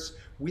non-experts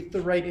with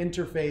the right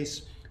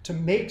interface to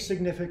make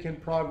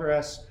significant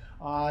progress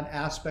on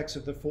aspects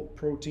of the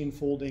protein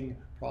folding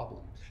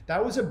problem.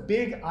 That was a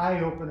big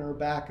eye-opener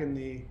back in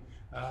the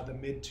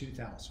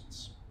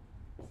mid-2000s.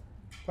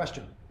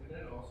 Question? Would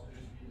that also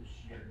just be the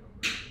sheer number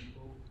of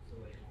people?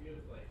 So like, if you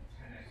have like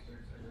 10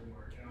 experts that are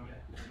working on it,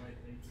 you might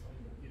think, oh,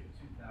 you give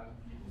 2,000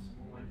 people,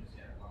 someone might just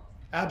get lost.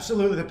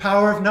 Absolutely, the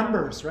power of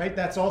numbers, right?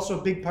 That's also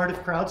a big part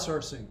of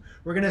crowdsourcing.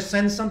 We're going to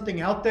send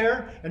something out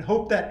there and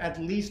hope that at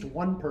least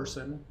one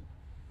person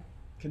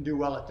can do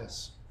well at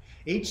this.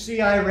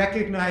 HCI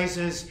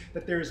recognizes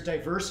that there's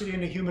diversity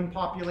in the human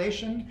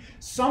population.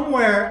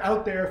 Somewhere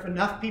out there, if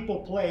enough people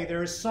play,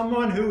 there is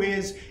someone who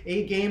is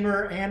a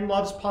gamer and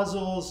loves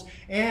puzzles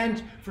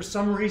and for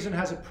some reason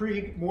has a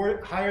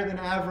higher than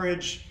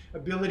average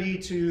ability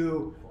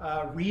to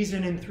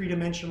reason in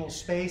three-dimensional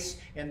space,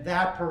 and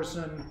that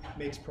person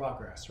makes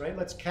progress, right?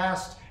 Let's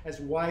cast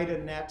as wide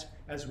a net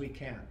as we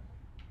can.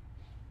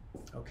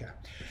 Okay.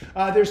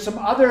 There's some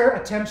other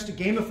attempts to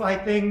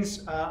gamify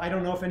things. I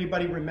don't know if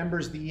anybody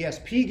remembers the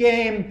ESP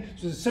game.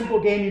 This was a simple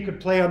game you could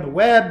play on the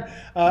web.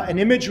 An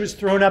image was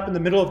thrown up in the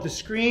middle of the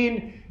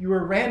screen. You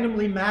were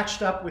randomly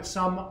matched up with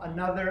some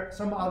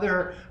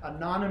other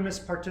anonymous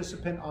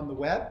participant on the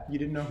web. You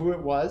didn't know who it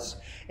was.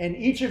 And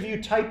each of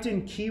you typed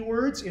in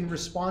keywords in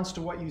response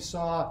to what you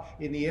saw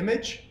in the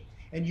image.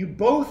 And you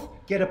both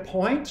get a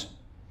point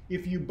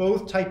if you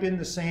both type in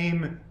the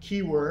same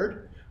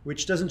keyword,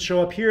 which doesn't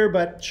show up here,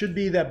 but should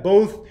be that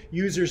both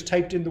users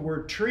typed in the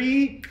word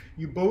tree.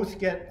 You both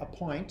get a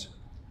point.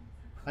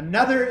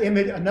 Another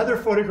image, another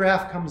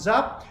photograph comes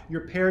up.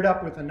 You're paired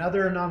up with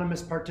another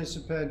anonymous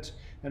participant,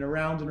 and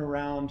around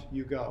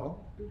you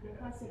go. Google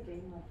has a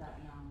game like that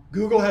now.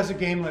 Google has a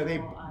game like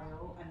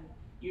IO, and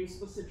you're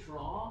supposed to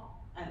draw,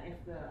 and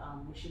if the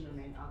machine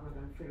learning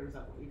algorithm figures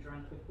out what you're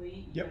drawing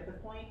quickly, you get the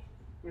point,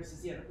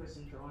 versus the other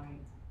person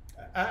drawing.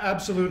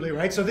 Absolutely,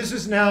 right? So this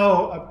is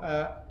now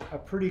a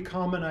pretty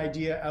common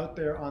idea out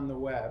there on the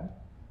web.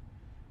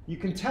 You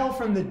can tell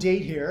from the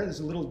date here, it's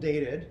a little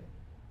dated.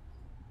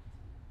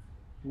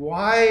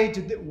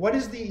 What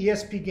is the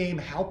ESP game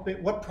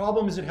helping? What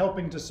problem is it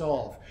helping to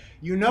solve?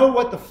 You know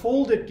what the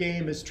Fold It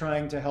game is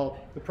trying to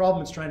help, the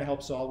problem it's trying to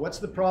help solve. What's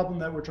the problem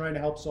that we're trying to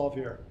help solve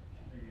here?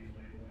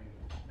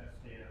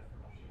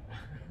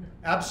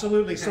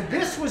 Absolutely. So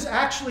this was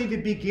actually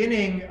the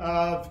beginning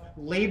of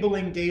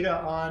labeling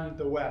data on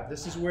the web.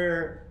 This is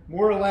where,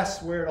 more or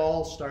less, where it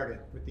all started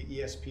with the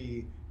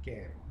ESP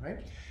game, right?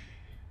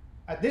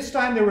 At this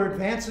time, there were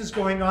advances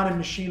going on in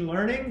machine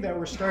learning that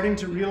were starting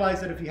to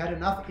realize that if you had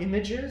enough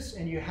images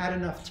and you had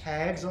enough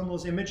tags on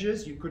those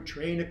images, you could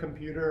train a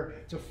computer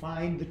to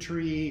find the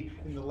tree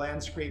in the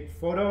landscape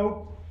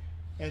photo.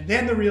 And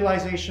then the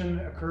realization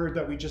occurred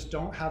that we just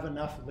don't have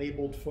enough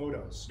labeled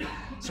photos.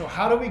 So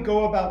how do we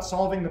go about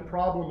solving the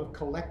problem of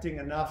collecting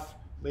enough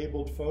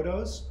labeled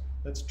photos?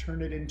 Let's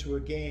turn it into a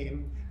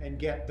game and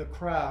get the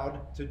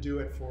crowd to do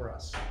it for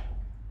us.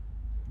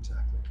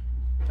 Exactly.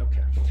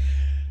 Okay.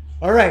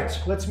 All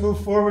right, let's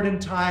move forward in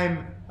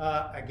time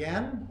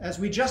again. As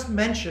we just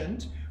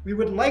mentioned, we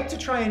would like to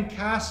try and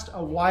cast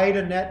a wide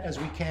a net as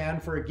we can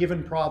for a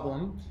given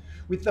problem,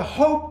 with the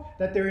hope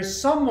that there is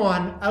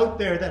someone out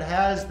there that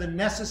has the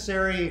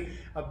necessary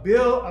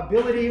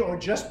ability or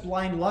just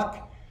blind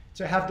luck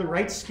to have the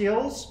right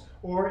skills,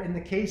 or in the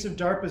case of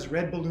DARPA's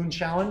Red Balloon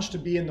Challenge, to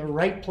be in the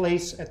right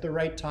place at the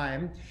right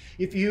time.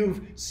 If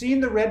you've seen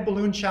the Red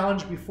Balloon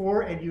Challenge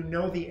before and you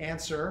know the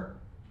answer,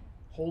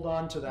 hold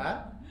on to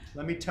that.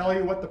 Let me tell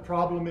you what the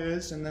problem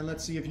is, and then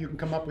let's see if you can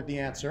come up with the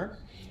answer.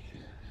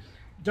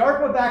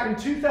 DARPA back in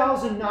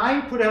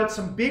 2009 put out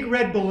some big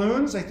red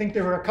balloons. I think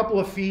they were a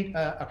couple of feet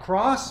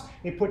across.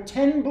 They put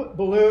 10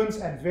 balloons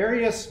at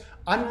various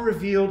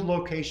unrevealed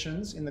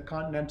locations in the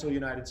continental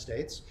United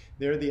States.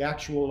 They're the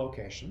actual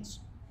locations.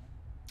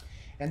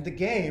 And the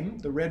game,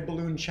 the Red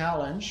Balloon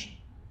Challenge,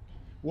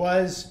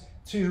 was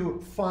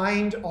to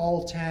find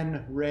all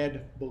 10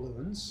 red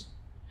balloons,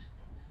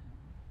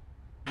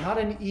 Not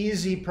an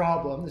easy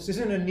problem. This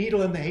isn't a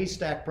needle in the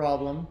haystack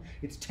problem.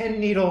 It's 10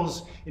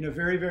 needles in a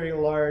very, very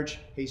large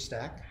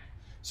haystack.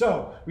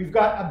 So we've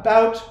got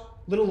about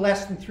a little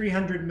less than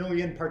 300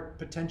 million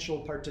potential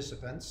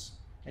participants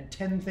and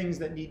 10 things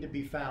that need to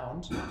be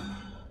found.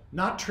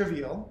 Not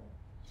trivial.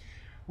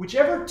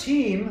 Whichever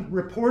team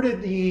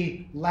reported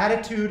the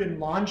latitude and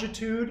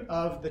longitude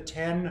of the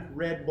 10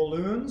 red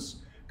balloons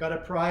got a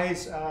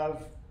prize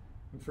of,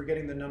 I'm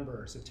forgetting the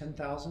number, is it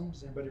 10,000?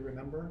 Does anybody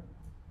remember?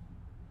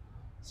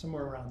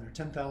 Somewhere around there,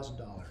 $10,000,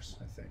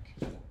 I think.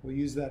 We'll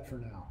use that for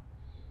now.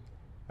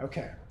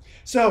 Okay,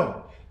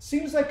 so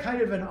seems like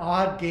kind of an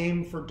odd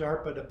game for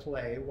DARPA to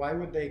play. Why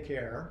would they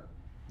care?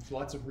 There's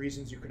lots of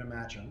reasons you can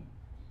imagine.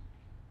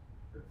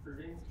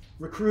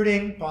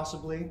 Recruiting,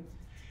 possibly.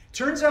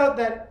 Turns out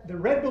that the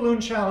Red Balloon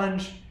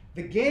Challenge,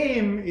 the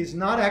game is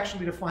not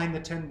actually to find the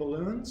 10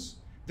 balloons.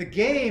 The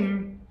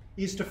game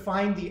is to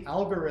find the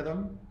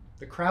algorithm,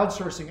 the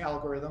crowdsourcing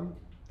algorithm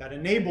that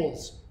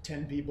enables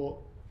 10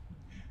 people.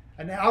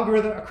 A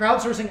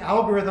crowdsourcing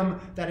algorithm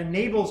that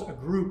enables a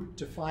group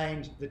to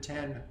find the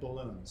 10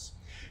 balloons.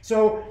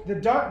 So the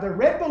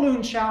Red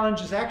Balloon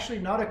Challenge is actually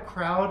not a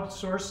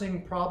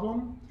crowdsourcing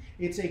problem.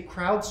 It's a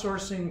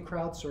crowdsourcing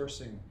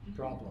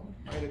problem.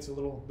 Right? It's a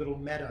little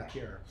meta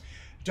here.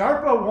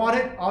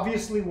 DARPA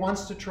obviously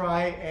wants to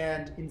try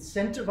and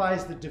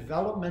incentivize the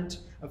development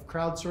of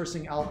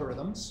crowdsourcing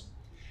algorithms.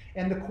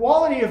 And the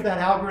quality of that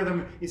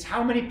algorithm is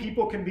how many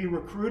people can be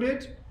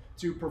recruited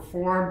to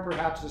perform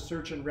perhaps a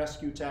search and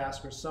rescue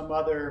task or some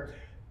other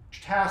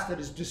task that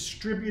is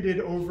distributed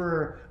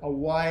over a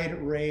wide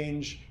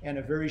range and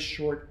a very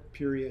short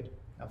period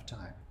of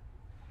time.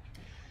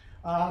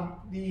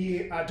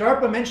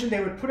 DARPA mentioned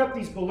they would put up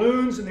these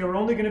balloons and they were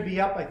only going to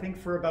be up, I think,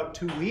 for about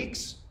 2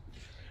 weeks.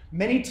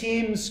 Many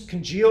teams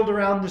congealed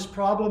around this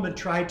problem and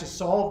tried to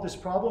solve this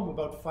problem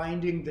about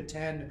finding the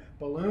 10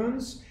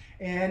 balloons.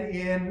 And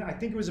in, I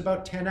think it was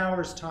about 10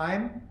 hours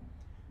time,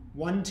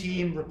 one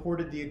team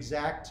reported the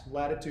exact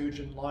latitude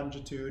and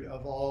longitude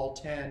of all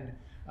 10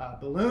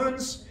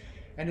 balloons.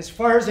 And as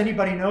far as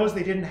anybody knows,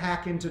 they didn't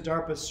hack into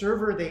DARPA's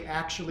server. They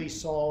actually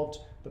solved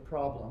the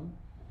problem.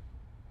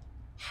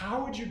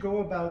 How would you go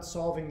about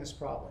solving this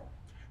problem?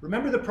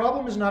 Remember, the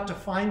problem is not to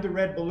find the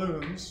red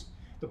balloons.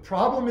 The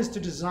problem is to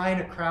design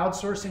a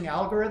crowdsourcing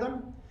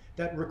algorithm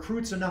that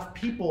recruits enough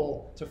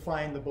people to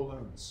find the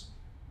balloons.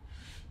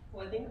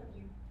 Well, I think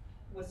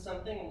with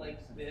something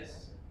like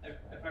this,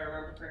 if I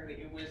remember correctly,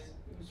 it was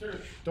sort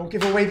of... Don't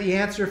give away the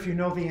answer if you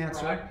know the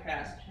answer.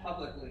 Broadcast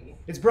publicly.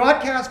 It's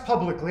broadcast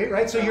publicly,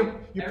 right? So you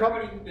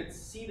everybody who could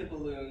see the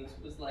balloons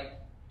was like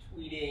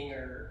tweeting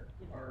or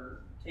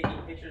taking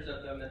pictures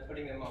of them and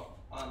putting them up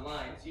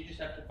online. So you just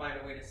have to find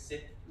a way to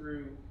sift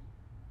through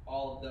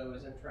all of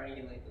those and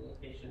triangulate the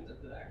locations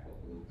of the actual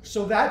balloons.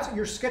 So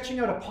you're sketching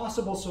out a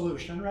possible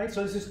solution, right?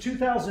 So this is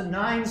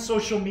 2009.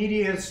 Social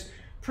media is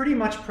pretty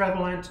much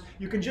prevalent.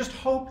 You can just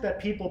hope that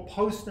people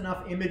post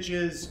enough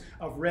images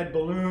of red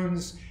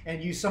balloons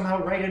and you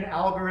somehow write an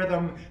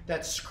algorithm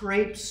that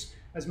scrapes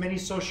as many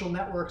social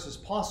networks as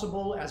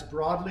possible, as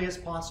broadly as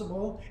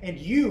possible, and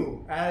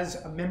you, as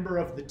a member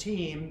of the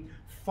team,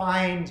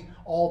 find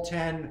all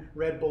 10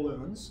 red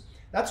balloons.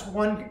 That's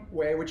one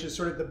way, which is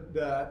sort of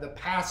the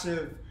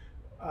passive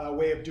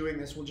way of doing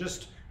this. We'll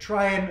just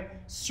try and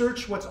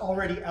search what's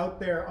already out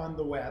there on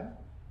the web.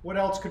 What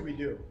else could we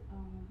do?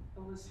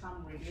 It was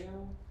ham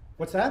radio.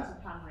 What's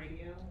that? Ham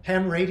radio.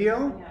 Ham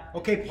radio? Yeah.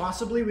 Okay,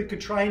 possibly we could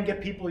try and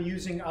get people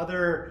using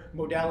other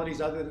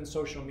modalities other than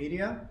social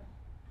media.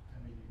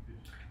 I mean, you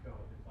could go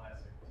with the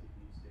classic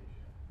TV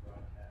station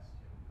broadcast,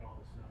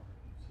 call this number,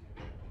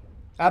 you see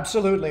it.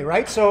 Absolutely,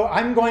 right? So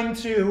I'm going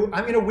to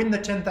win the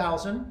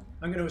 10,000.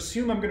 I'm going to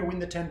assume I'm going to win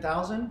the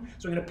 10,000.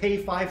 So I'm going to pay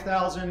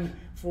 5,000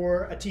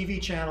 for a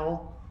TV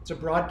channel to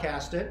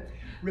broadcast it.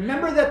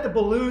 Remember that the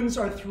balloons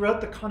are throughout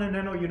the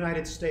continental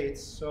United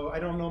States. So I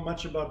don't know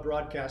much about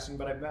broadcasting,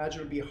 but I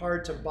imagine it would be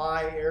hard to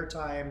buy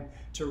airtime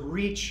to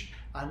reach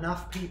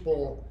enough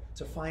people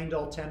to find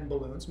all 10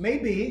 balloons.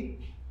 Maybe.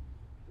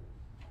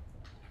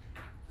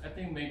 I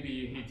think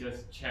maybe he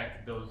just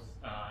checked those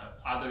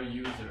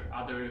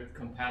other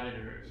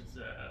competitors'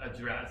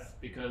 address,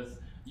 because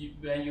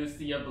when you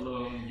see a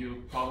balloon,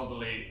 you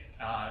probably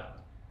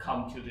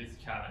come to this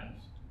challenge.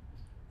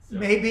 So.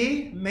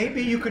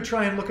 Maybe you could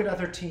try and look at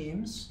other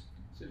teams.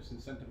 So just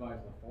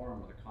incentivize the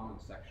forum or the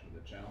comments section of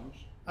the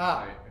challenge.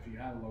 Ah. Say, if you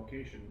have a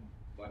location,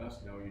 let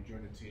us know. You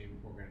join the team.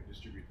 We're going to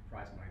distribute the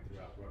prize money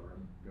throughout whoever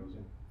goes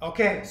in.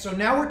 Okay, so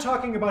now we're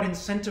talking about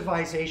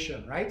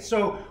incentivization, right?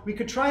 So we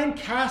could try and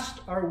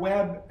cast our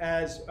web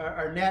as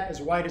our net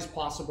as wide as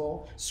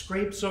possible,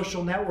 scrape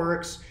social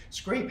networks,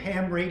 scrape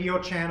ham radio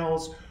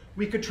channels.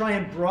 We could try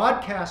and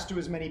broadcast to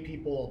as many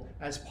people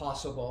as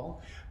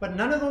possible, but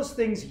none of those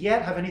things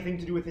yet have anything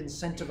to do with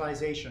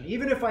incentivization.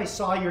 Even if I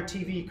saw your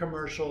TV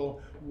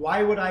commercial,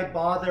 why would I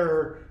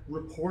bother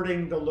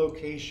reporting the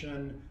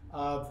location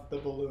of the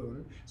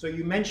balloon? So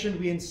you mentioned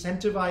we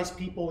incentivize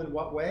people in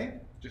what way?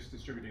 Just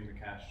distributing the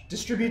cash.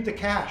 Distribute the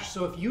cash.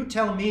 So if you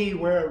tell me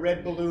where a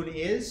red balloon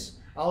is,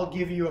 I'll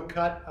give you a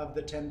cut of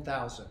the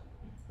 10,000.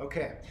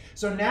 Okay,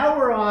 so now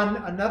we're on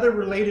another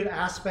related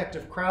aspect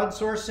of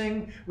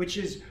crowdsourcing, which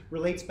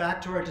relates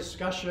back to our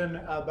discussion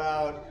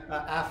about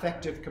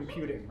affective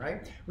computing,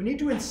 right? We need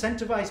to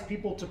incentivize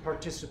people to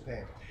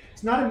participate.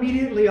 It's not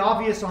immediately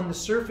obvious on the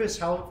surface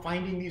how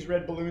finding these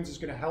red balloons is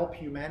going to help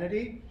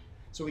humanity.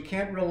 So we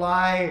can't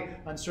rely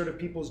on sort of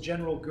people's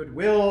general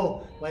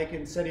goodwill, like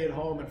in SETI at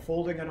Home and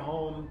Folding at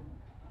Home.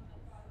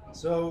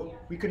 So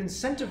we could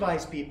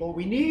incentivize people.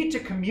 We need to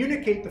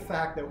communicate the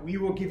fact that we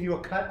will give you a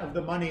cut of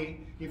the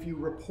money if you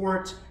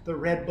report the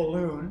red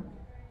balloon.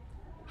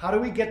 How do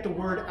we get the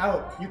word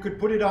out? You could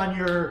put it on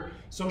your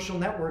social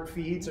network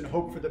feeds and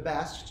hope for the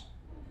best.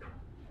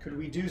 Could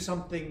we do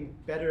something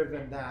better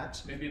than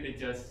that? Maybe they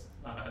just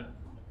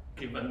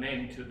give a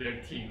name to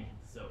their team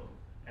so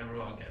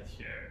everyone gets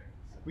shared.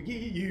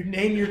 You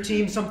name your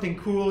team something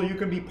cool. You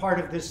can be part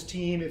of this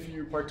team if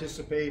you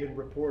participate and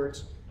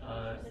report.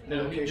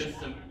 No, we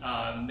just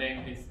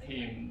name this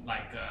team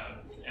like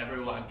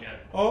everyone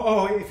gets.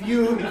 If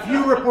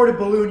you report a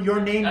balloon,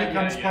 your name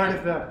becomes part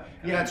of the.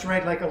 Yeah, it's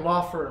right, like a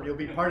law firm. You'll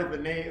be part of the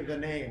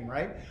name,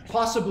 right?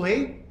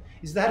 Possibly.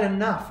 Is that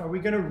enough? Are we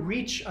going to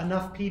reach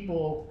enough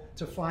people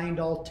to find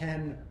all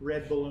 10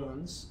 red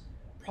balloons?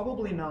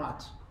 Probably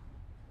not.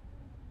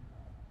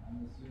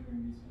 I'm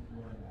assuming these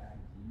people are in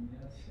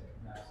academia, so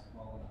perhaps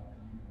following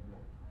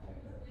up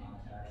like their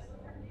contacts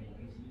that are in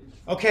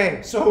universities.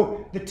 Okay,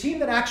 so the team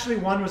that actually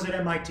won was at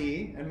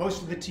MIT, and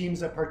most of the teams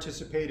that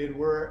participated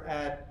were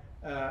at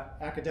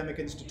academic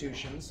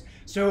institutions.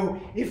 So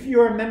if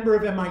you're a member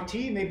of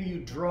MIT, maybe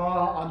you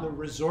draw on the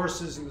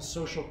resources and the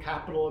social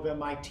capital of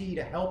MIT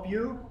to help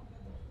you.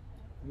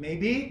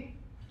 Maybe.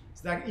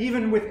 So that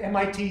even with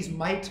MIT's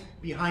might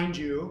behind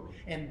you,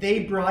 and they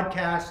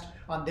broadcast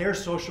on their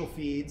social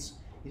feeds,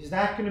 is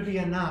that going to be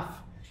enough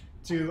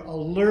to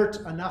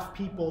alert enough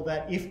people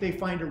that if they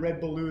find a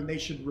red balloon, they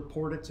should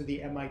report it to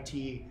the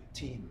MIT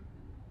team?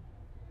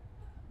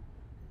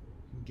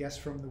 I guess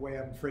from the way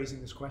I'm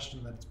phrasing this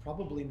question that it's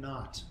probably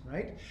not,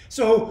 right?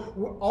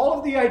 So all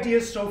of the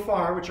ideas so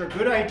far, which are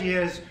good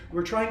ideas,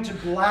 we're trying to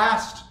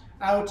blast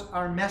out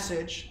our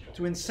message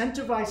to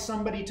incentivize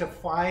somebody to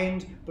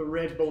find the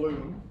red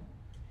balloon.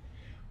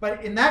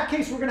 But in that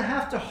case, we're going to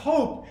have to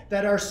hope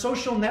that our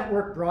social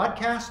network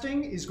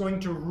broadcasting is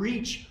going to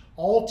reach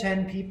all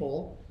 10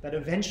 people that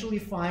eventually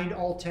find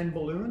all 10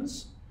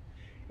 balloons.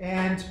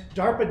 And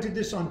DARPA did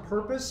this on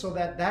purpose so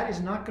that that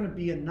is not going to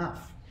be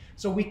enough.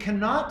 So we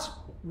cannot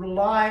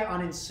rely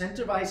on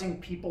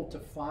incentivizing people to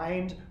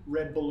find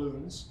red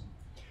balloons.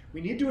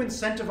 We need to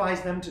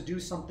incentivize them to do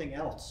something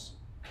else.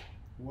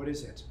 What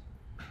is it?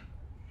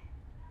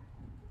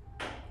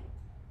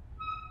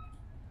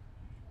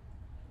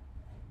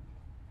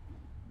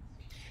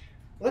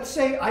 Let's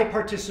say I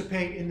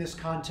participate in this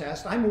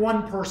contest. I'm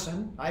one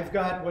person. I've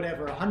got,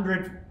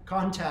 100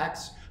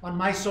 contacts on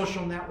my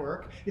social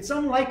network. It's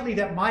unlikely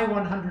that my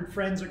 100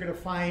 friends are going to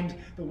find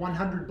the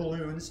 100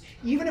 balloons,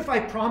 even if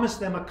I promise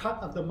them a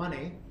cut of the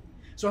money.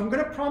 So I'm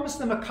going to promise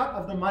them a cut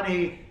of the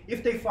money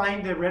if they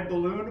find the red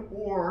balloon,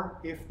 or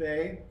if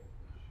they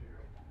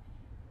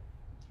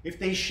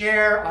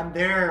share on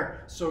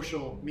their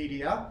social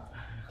media.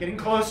 Getting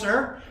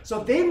closer.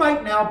 So they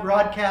might now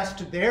broadcast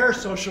to their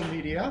social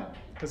media,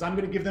 because I'm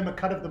going to give them a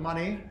cut of the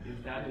money.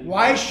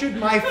 Why should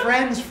my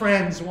friends'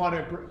 friends want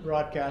to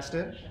broadcast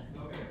it?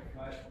 Okay,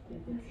 but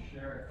if you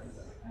share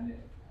it and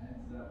it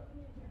ends up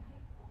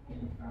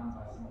being found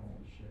by someone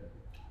who shared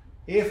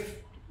it. If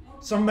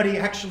somebody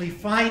actually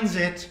finds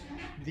it,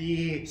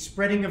 the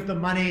spreading of the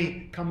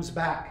money comes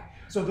back.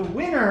 So the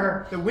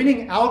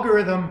winning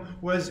algorithm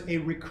was a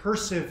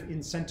recursive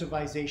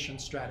incentivization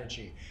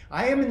strategy.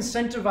 I am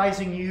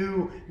incentivizing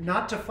you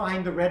not to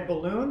find the red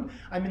balloon.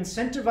 I'm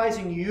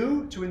incentivizing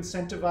you to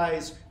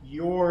incentivize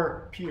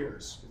your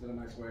peers. Is that a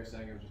nice way of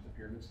saying it was just a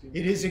pyramid scheme?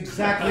 It is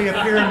exactly a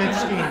pyramid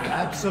scheme,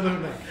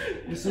 absolutely.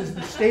 This is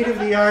the state of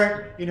the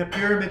art in a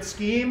pyramid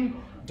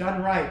scheme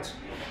done right.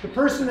 The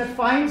person that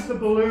finds the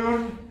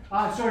balloon, it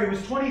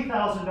was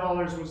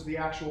 $20,000 was the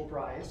actual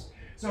prize.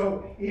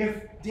 So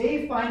if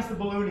Dave finds the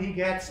balloon, he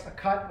gets a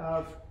cut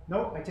of,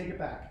 nope, I take it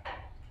back.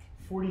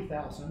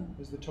 40,000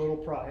 is the total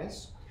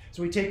prize.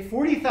 So we take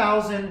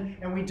 40,000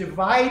 and we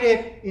divide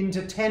it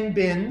into 10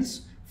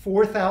 bins,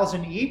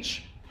 4,000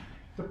 each.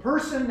 The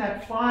person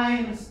that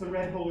finds the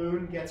red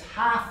balloon gets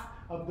half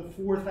of the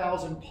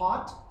 4,000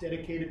 pot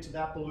dedicated to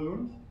that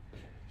balloon.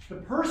 The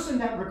person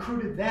that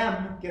recruited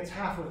them gets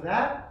half of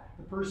that.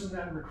 The person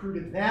that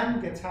recruited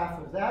them gets half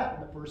of that,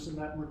 and the person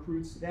that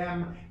recruits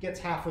them gets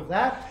half of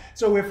that.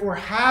 So if we're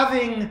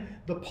having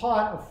the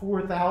pot of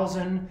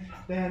 4,000,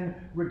 then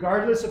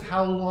regardless of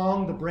how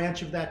long the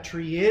branch of that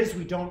tree is,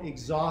 we don't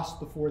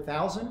exhaust the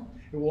 4,000.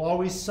 It will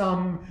always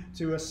sum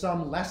to a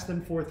sum less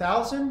than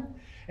 4,000,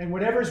 and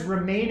whatever's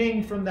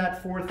remaining from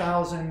that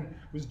 4,000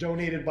 was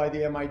donated by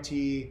the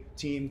MIT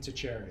team to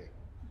charity.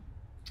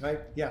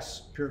 Right?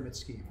 Yes, pyramid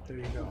scheme. There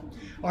you go.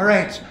 All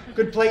right,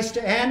 good place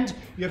to end.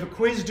 You have a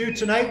quiz due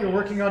tonight. You're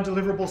working on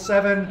deliverable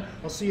 7.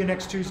 I'll see you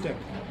next Tuesday.